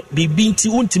na se bibinti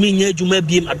untimi nya adwuma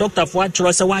biem a doctor fo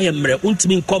akiro se wa ye mre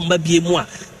untimi nkomma biem a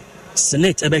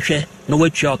senate ebehwe no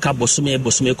watwa ka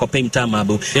bosome kopem tama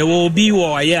bo e wo bi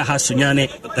wo aye hasunyane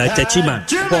tachima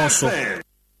boso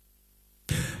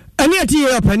ani ati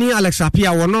pani Alex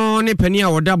Apia wono ne pani a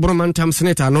woda bromantam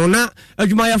seneta no na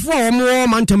adwumayafo a wo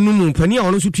mantam no mu pani a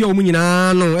wono so tua wo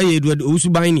nyina no eyedu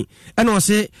osuban ni ena o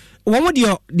se wo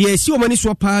de esi o mani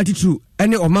so party true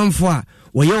ene omanfo a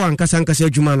wo ye wankasa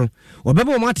adwuma no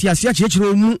obeba wo mate ase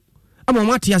akyekyere mu ama wo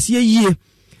mate ase yie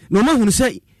no ma hunu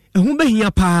se ehu behia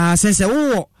pa se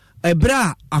wo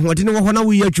ebra ahode ne wo ho na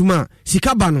wo ye adwuma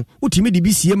sika ba no utimi de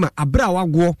bi sie ma abra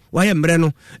wago wa ye mre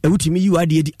no utimi yi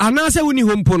wade edi ana se woni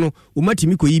hompo no wo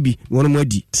matimi koyi bi wono mu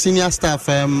adi senior staff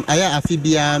aya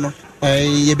afibia no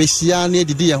ye behia ne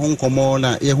didi ye ho nkomo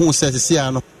na ye hu se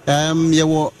sia no ye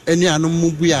wo anuanom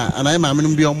mu bua ana ye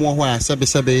maamenom bia omo ho a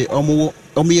sebe omo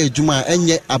ye adwuma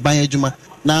enye aban adwuma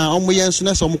na omo ye nso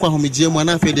na se omo kwa homegye mu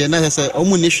na afede na se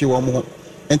omo ne hwe wo mo ho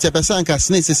enti pesa anka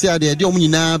snake sia de omo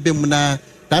nyina bem na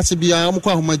that's be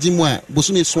amko ahomaji mu a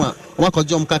bosumi so a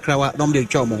wakoje kakrawa dom de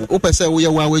twa mo opese wo ye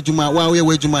wa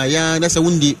ejuma ya na se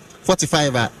wundi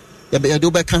 45 a ya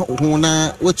do be kan ho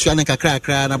na wotua ne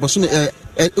kakrakra na bosumi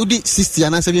udi 60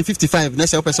 na 755 na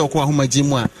se opese ko ahomaji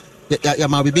mu a ya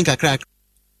ma bibin kakrakra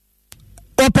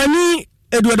opani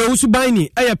Edward Usubaini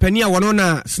aya pani a wono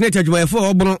na senate adwumayefo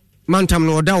obono mantam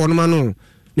no oda wono ma no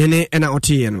nene ena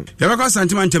otiye no yabaka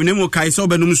sentimentam nemu kai so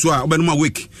benum so a obenum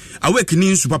awake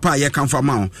ni nsu papa ye kan fa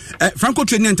ma Franco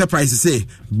Trading Enterprise say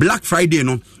Black Friday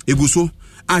no eguso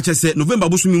ache se November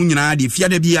bosumi nyina de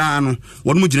fiada bia no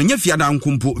wono gina nya fiada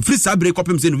nkompo free sabre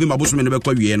kopem se November bosumi ne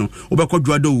bekwa wie no obekwa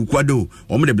dwado ukwado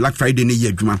omo de Black Friday ne ye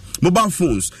adwuma mobile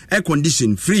phones, air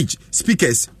condition, fridge,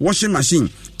 speakers, washing machine,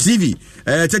 TV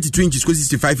 32 inches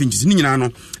 65 inches ni nyina no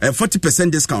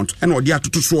 40% discount and odi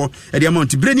atoto so the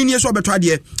amount breni ne so obeto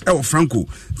ade Franco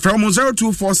from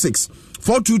 0246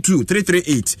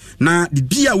 422-338 na the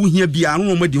bia wo hia bia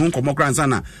no mo di ho nkomokra nsa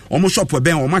na omo shop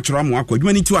ben o ma kyerɛ mo akɔ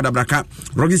adwuma ni ti adabraka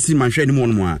Rogistin manhwɛ ni mo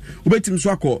no mo a obetim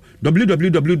so akɔ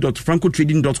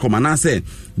www.francotrading.com ana say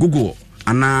Google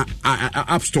ana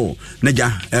App Store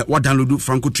naja what download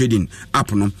Franco Trading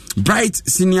app no Bright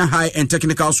Senior High and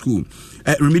Technical School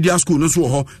remedial school no so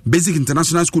ho basic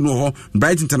international school no ho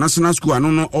Bright International School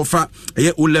no offer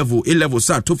O level A level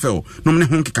sir TOEFL no me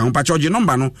ho nkeka ho pa charge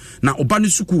number no na oba no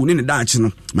school ne da achi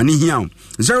no mane hia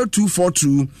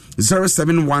 0242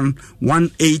 071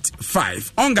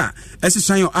 185 onga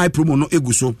shine your eye promo no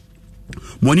eguso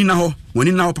money na ho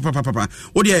papa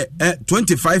o de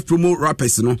 25 promo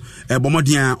rappers no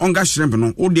bomodian onga shrimp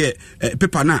no o de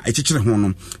paper na echichire ho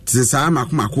no tisa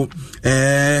mako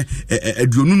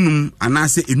aduonunum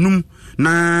anase enum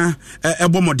na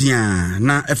bomodian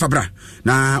na efabra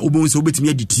na obonse obetimi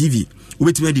adi TV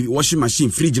obetimi adi washing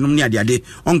machine fridge no ne ade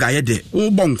onga ye de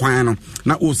wo bonkwan no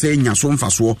na o se nya so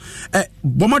mfaso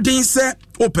bomodin se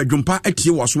opadwumpa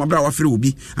atie wo so mabra wa fere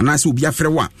obi anase obi afere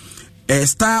wa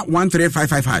star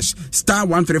 1355 hash star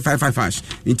 1355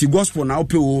 into gospel now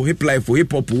pe o hip life o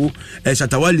hip hop o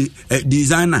Shatawali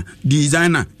designer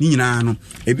ni nyina no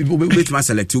betima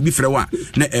select obi frɛ wa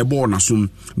na ebo na som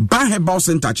ba herbal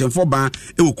center chemfo ba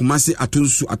e wokumase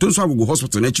atonsu agogo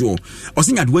hospital na chi o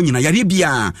osinya de wanyina yare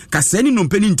bia ka sani no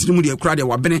mpani ntirimu de kura de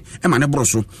wabene e ma ne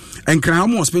broso enkran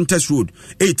mo Spinters Road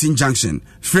 18 junction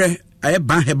frɛ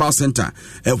Ban Herbal Center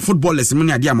footballers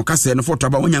money adia mokase no photo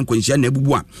aba wonya nkwanhia na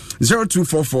ebubu a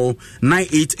 0244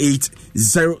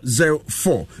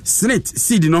 988004 Senate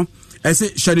seed no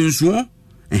ese shadensuo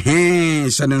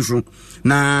shadensuo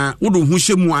na wodo hu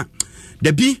hyemu a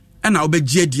dabi na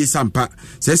obegye die sampa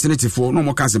se Senate for no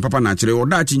mokase papa na kire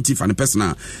oda chinti fa ne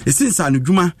personal esinsa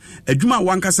no adwuma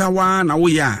wankasa wa na wo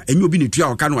ya enye obi ne tua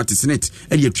oka no wate Senate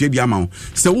e de tua bia ma wo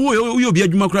se wo obi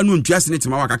adwuma kura no ntua Senate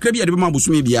ma waka kra bia de ma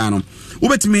bosumi bia no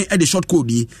wobetime e de short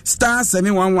code star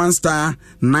 711 star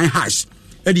 9 hash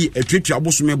edi etwetwa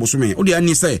bosome o de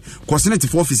ani say ko Senate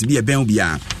for office bi e ben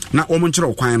bia na o mo nkere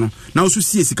okwan no na osu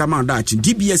sie sika ma da achi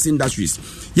DBS Industries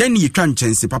ye ni yetwa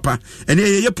nchense papa ene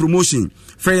ye promotion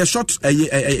for your short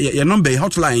your number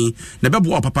hotline na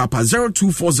bebo papa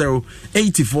 0240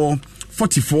 84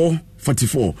 44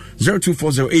 44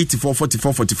 0240 84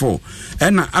 44 44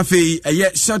 ena afei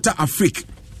ye Shelter Africa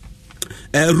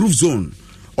roof zone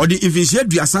or the eventual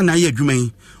duasa na ye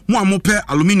adwuman mo amope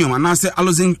aluminium anase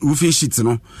alloy roofing sheets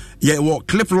no ye wo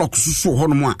clip lock so ho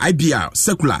no mo IBR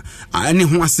circular any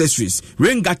ho accessories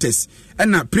rain gutters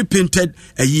na pre-painted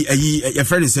your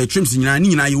friends say trims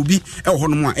nyina ye obi e ho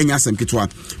no mo enya asem ketwa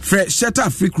fresh Shelter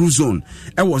Africa roof zone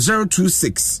e wo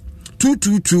 026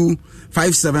 222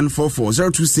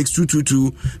 5744 026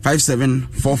 222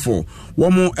 5744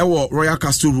 womo ewo Royal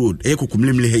Castle Road e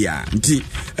kokumlemle he ya nti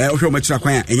ohwe o machira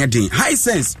kwan enya den high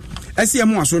sense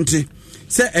asem asonte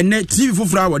se ene TV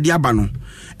fufura wodi aba no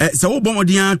se wo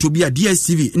bomodin to bia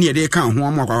DSTV ne ye de kan ho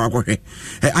amakwa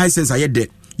high sense ayede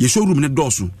ye showroom ne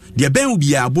doso de ben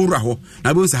obi abora ho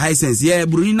na be se high sense ye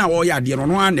buruni na wo ya de no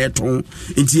no na eton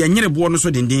nti enyere bo no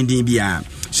so den bia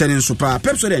hyene so pa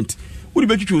Pepsodent uri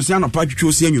betwitwo osia no pa twitwo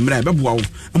osia nwumra be boa wo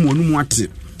amonu mu ate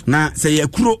na se ye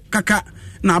kuro kaka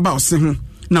na aba ose ho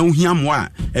na ohia mo a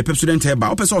Pepsodent eba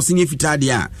opese ose nye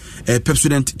fitade a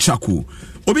Pepsodent chako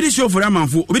obi di show for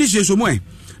amanfo obi di show so mo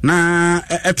na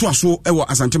ɛto aso ɛwɔ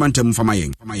Asante Mantam fama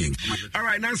yɛn. All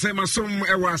right, now say masom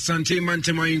ɛwɔ Asante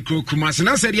Mantam yɛn Kuma. So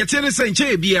now say the tell say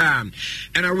nche bia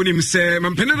and I wouldn't say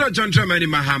Mampenada John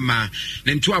Mahama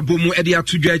then to abomu edi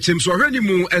atudwa chem so hwani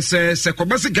mu ese se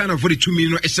kobase Ghana for the 2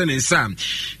 million ese ne nsa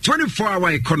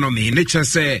 24-hour economy nature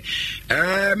say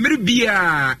mere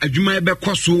bia adwuma ebe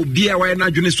koso bia wa na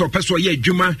adwune so peso ye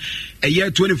adwuma eye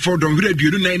 24 don hwere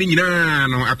aduonu nan ni nyina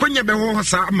no akonya be ho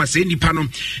sa amase nipa no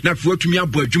na fu atumi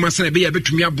abo adwuma se na be ya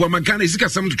betumi abo ma Ghana isika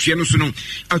sam tutue no so no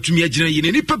atumi agina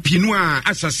yine nipa pinu a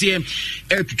asase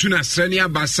etutu na srani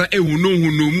abasa ehunu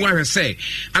mu ahwese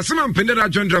asema Mpendera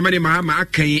John Dramani Mahama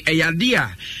akan eyade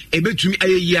a ebetumi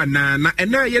ayeyi ana na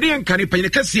ena yere yankane panyine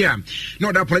kase a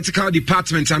no da political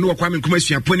department anu Kwame Nkrumah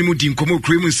suaponi mu di nkomo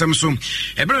kremu nsam so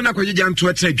ebere na kwagye nto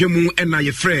atra dwamu ena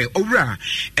ye frɛ owura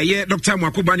eye Dr.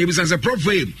 Mwakoba na ebisanse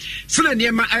profe sele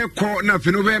niema ayekɔ na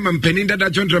afeno be Mpendera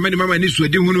John Dramani Mahama ni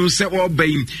suadi hunu se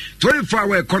obayin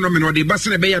 24-hour economy no de base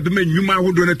na be ya be manwuma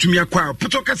ahodo na tumi akwa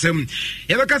poto kasam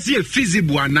ye be kase e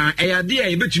feasible ana eyade a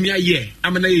ebetumi aye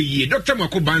amana ye Dr.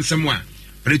 Mwakoba nsam a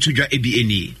retudwa ebi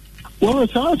eni. Well,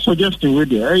 it's a suggestion with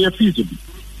the area feasible.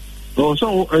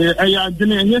 So, I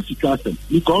didn't yes,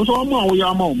 because almost we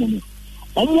are more.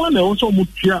 One also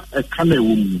mutia a canny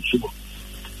woman.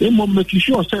 They will make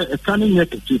sure say a canning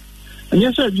negative. And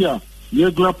yes, yeah,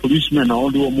 regular policemen are all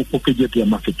the pocket get your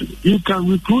market. You can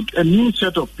recruit a new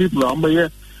set of people on by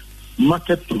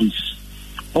market police.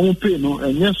 On pay no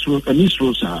and yes, and this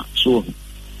was so.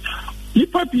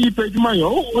 Nipa pay my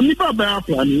own, Nipa by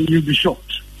plan, you'll be shocked.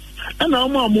 And now,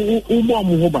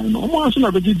 almost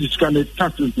not be discounted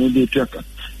taxes when they check.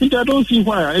 And I don't see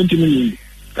why I intimate.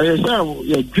 I say,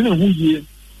 you're doing who you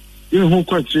who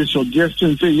quite say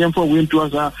suggestions, say, young for win to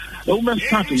us are almost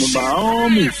starting about all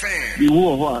me. You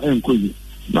war and quickly.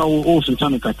 Now, also,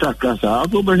 Sonic attack us. I'll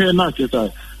go over here now,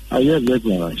 I have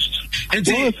regularized. And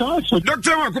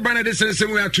Dr. Wakubana de sense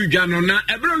we are to Jano na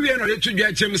every year no to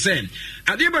Jachem sen.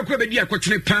 Adeba ko be dia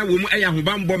kwetene pa wo mu eya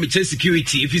hobambo me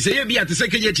security. If you say ye bia te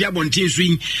sekege tia bontin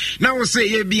swin. Na wo say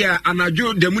ye bia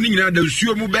anajo da mu ni nyina da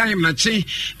suo mu ba hem na che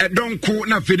donko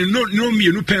na fe no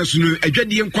mienu penso no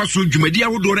adwade nkwaso dwumadi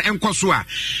ahodo no enkoso a.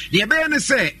 De be ne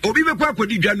say obi be kwa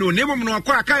akodi dwano na emom no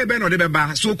akwa aka be no de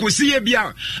beba. So ko si ye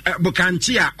bia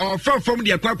bokanche a ofafom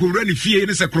de akwa akowura ne fie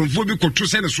ne se kronfo bi koto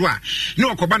se ne so a. Na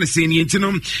okoba ne se ni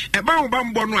entinom eba wo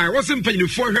bambo no a wo se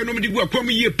mpanyinfo hwe no mde gu akwam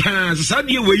ye pa sa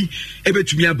de wei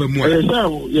ebetumi abamu a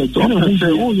yeah don't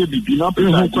say oh you be not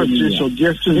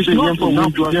suggestions say you for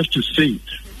not just to say it.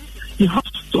 You have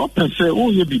to stop and say oh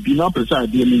you be not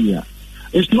beside the media.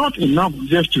 It's not enough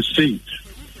just to say it.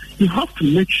 You have to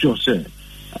make sure say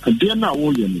they na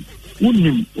wo you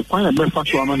unim kwanya me fa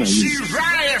so amana yi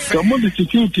so mo the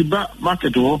security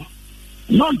market wo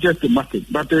not just the market,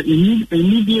 but the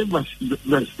immediate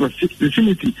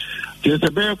vicinity. There's a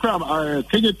bear crab,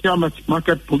 KJT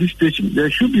Market Police Station. There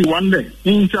should be one there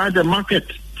inside the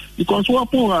market. Because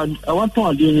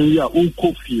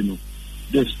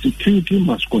the security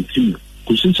must continue.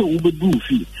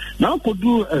 Now could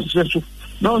do a special.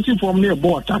 Now see from near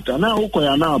board tata. Now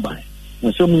buy.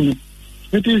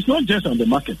 It is not just on the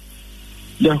market.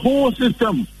 The whole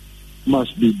system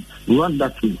must be run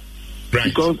that way. Right.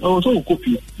 Because also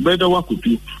copy better work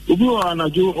copy. Ubi wa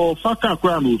anajo or faka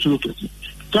kwa no chuketi.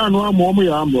 Kan wa mo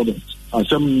ya ambo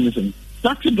asem ni.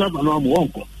 Taxi driver no mo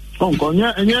onko. Onko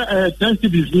nya 10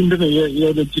 cities in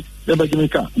the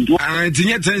Bajinika.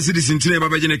 Tinya 10 cities in Tina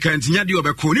Bajinika, Tinya di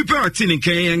obeko. Ni pa tin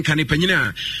kan kan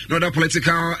panyina. No da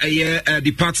political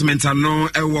department and no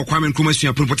Kwame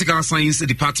Nkrumah political science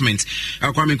department.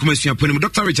 Kwame Nkrumah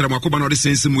Dr. Richard Mwakoba no de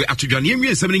sense mu atudwane yemi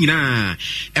ensem nyina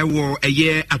ewo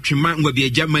atwema ngwa bi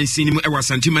agyaman sini mu ewa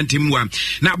sentimentum wa.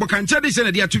 Na abokancha de se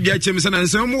na de atudwa chem se na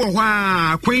nsem mu wo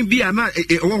hwa kwan bi ana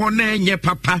wo ho na enye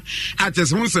papa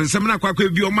ates ho nsem na kwakwa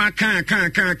bi o ma kan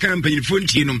panyinfo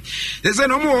nti no. They say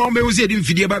no mo be uzi edim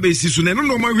fidie ba be sisu na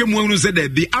no mo hwe mu anu se da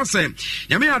bi ase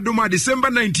nyame adoma December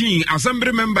 19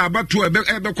 assembly member abato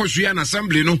ebe kosua na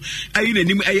assembly no ayi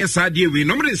nanim eye saade we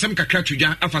no mo de nsem kakra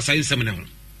tudwa afasa nsem ne ho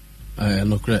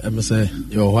no kra em say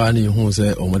yo hwani hu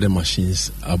say omode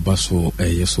machines abaso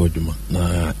yeso adwuma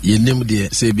na yenim de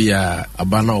say bia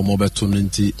abana omo beto no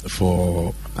nti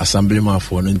for assembly man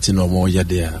for no nti no mo ye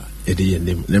de ɛde yɛ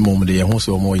nim ne mmom de yɛho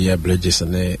sɛ ɔmo yɛ bridges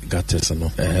ne gutters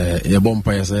no yɛbɔ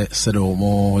mpaeɛ sɛ sɛde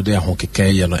ɔmo de ahokeka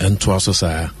yɛ no ɛntoa so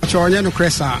saa kyɛ ɔnyɛ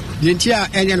nokorɛ saa deɛ nti a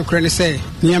ɛnyɛ nokorɛ ne sɛ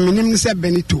nea menim ne sɛ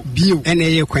Benito bio ɛna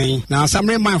ɛyɛ kwan na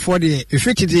Asamre manfoɔ deɛ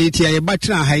ɛfiti a yɛba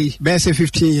tena ha yi bɛyɛ sɛ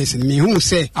 15 years no mehu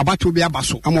sɛ abato bi aba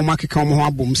so ama ɔmo akeka ɔmo ho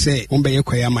abom sɛ ɔmo bɛyɛ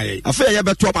kwan ama yɛn afei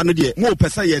yɛbɛto aba no deɛ mo pɛ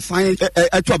sɛ yɛsan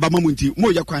ɛto aba ma mu nti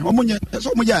mo yɛ kwan ɔmo nyɛ ɛsɛ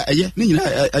ɔmo yɛ ɛyɛ ne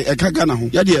nyinaa ɛka Ghana ho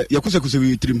yɛdeɛ yɛkosɛkosɛ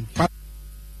wɔ tirim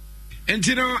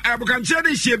nti no abokankyɛ de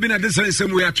hyia bi na de sɛ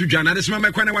nsɛm wei ato dwa na de soma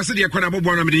mɛkwan na wase deɛ kwan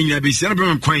abɔbɔ na mede nyinaa bɛsi ana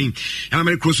bɛma kwan ana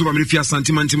mede kuro so ba mede fi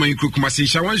asantemanteman yi kuro kumase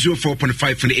nhyɛ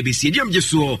 104.5 no ɛbɛsi ɛdi amgye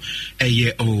soɔ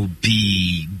ɛyɛ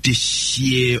obi de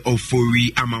hyie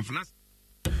ɔfori amanfo na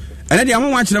ɛnɛ deɛ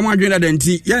amowa kyerɛ mo adwene dada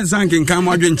nti yɛnsa nkenkan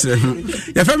mo adwene kyerɛ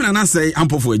yɛfrɛ me nana sɛ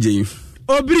ampɔfo agye yi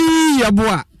obiri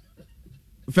yɛboa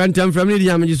fɛntɛm frɛm ne di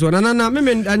amgye soɔ nanana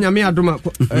meme anyame adoma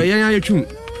yɛn ayɛtwum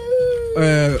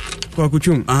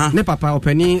Kokutchum ne papa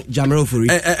openi Jamra Ofori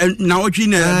na otwi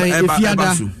na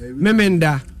eba so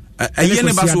memenda eye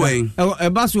ne baso en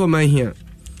eba so man here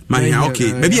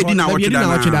okay maybe edi na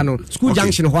watcheda no school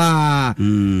junction ho a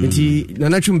nti na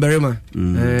natwum berema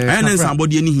ene nsan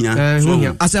body ni hia so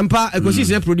asempa ekosi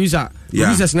se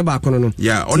producers ne ba kono no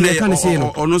yeah ono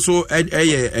so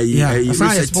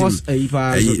research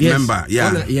member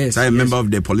so a member of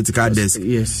the political desk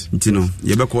yes nti no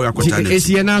ye be call akota na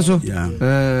esie na so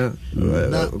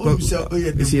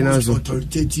esie na so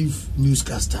authoritative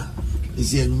newscaster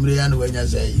esie numre ya no wanya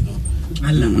say you know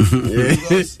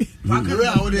because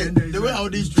the way how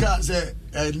this chat say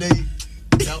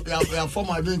ya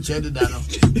former don't change that no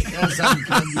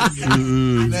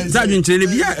za dwinkyere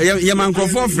bi ya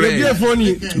mankofo frɛ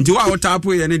nti wa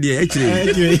wotapo ye ne de akire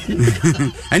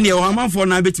ene ye wa manfo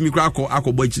na betimi kura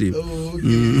akɔbɔ akire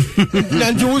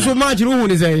na nti wo so match ru hu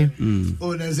ne say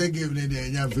na say game ne de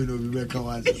nya fe no bi be kan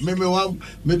wa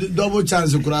me double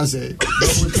chance kura say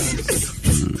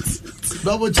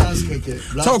double chance keke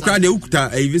so kura de ukuta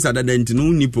visa dada nti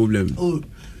no ni problem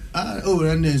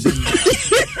ran ne say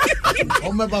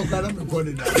o me ba kura me ko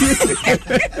de da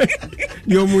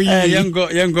yo mu yengo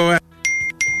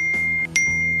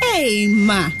Hey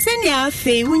ma, senya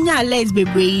afe wunya Alex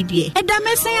bebre die. Eda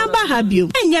mesen aba ha bio.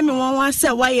 Enye me won wan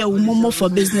say why you momo for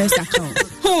business account.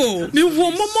 Oh, me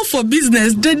wo momo for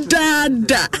business de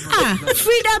dada.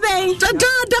 Frida bay.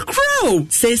 Dada crow.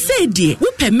 Say die,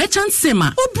 wo pe merchant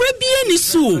sema. Obre bie ni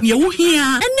so. Ye wo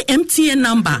hia, any MTN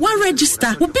number. Wa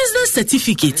register wo business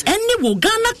certificate. Any wo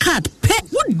Ghana card pe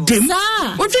wo dem.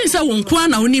 Wo tin say won kwa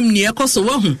na onim ne ekoso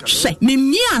wo hu. Hwe, me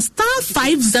mia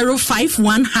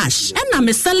 *5051#. And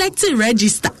me select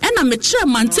register and I'm a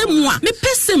chairman temwa me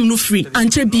person no free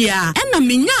anche bia and I'm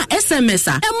nya SMS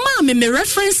and ma me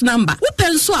reference number we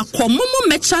penso akomomo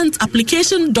merchant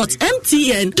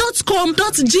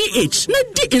application.mtn.com.gh na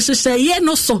di insese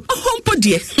no so hompo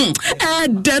de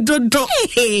dedodo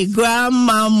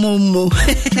grandma momo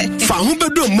fa ho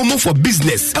bedo momo for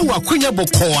business e wa kwanya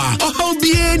bokoa oh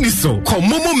bie ni so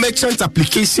komomo merchant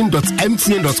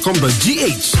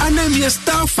application.mtn.com.gh and I'm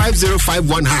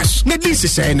 *5051# na di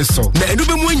insese so na enu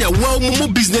be mu anya wow momo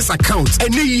business account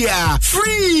any year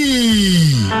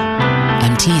free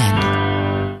MTN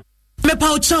me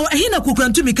pa ochaw ehina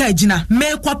kokrantu mika ejina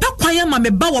me kwapa kwanya ma me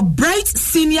ba wo Bright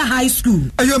Senior High School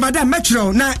ayo madam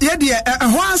metro na ye de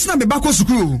ho ansna me ba ko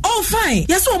school oh fine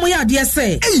yes o mo ya de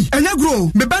say enya grow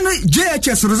me ba no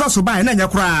JHS results ba na nya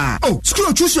kra oh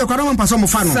school choose your kwara mpasa mo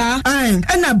fa no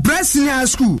na Bright Senior High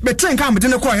School be train ka me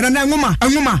de ko na ngoma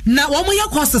na wo mo ya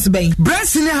courses ben Bright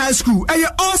Senior High School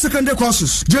all secondary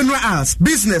courses general arts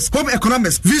business home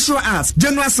economics visual arts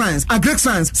general science agric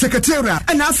science secretarial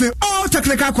and all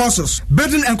technical courses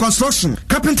building and construction,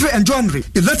 carpentry and joinery,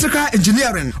 electrical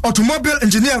engineering, automobile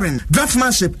engineering,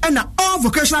 draftsmanship, and all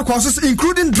vocational courses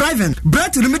including driving.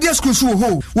 Bright Remedial School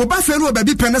Suho, Wabafelu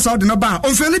Baby Pennes out in a bar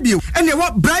on Felibio, and you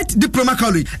want Bright Diploma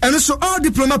College, and also all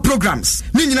diploma programs.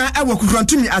 Nina, I will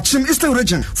continue at Chim Eastern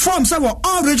Region. Forms our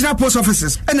all regional post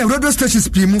offices and the radio stations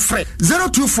Primu Fred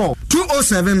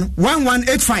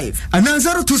 024-207-1185 and then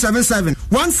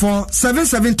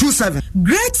 0277-147727.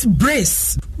 Great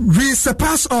Brace. We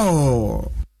surpass all.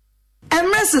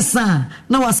 Emresa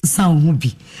na wasesa ho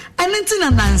bi ene na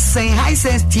nansen high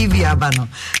sense TV abano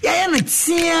ya na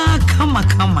tia kama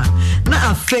na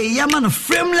afei ya man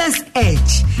frameless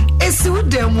edge esi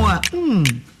wudemu a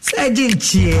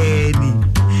sajinchieni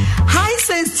high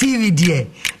sense TV die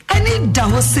ene da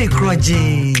ho se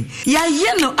kroje ya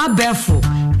ye no abefo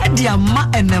e dia ma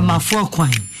enemafo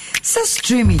kwan se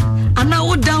streaming ana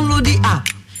wo download the app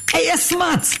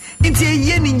smart into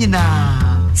ye ni nyina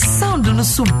sound no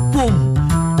so boom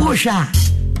osha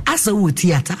asa wo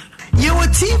theater Your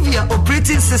TV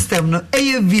operating system no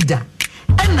eye Vida.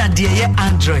 Enna dear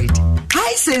Android.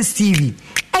 Hisense TV.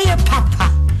 Eye Papa.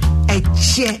 A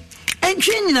chair. And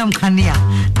training kania.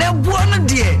 The one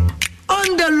dear.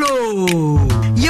 On the low.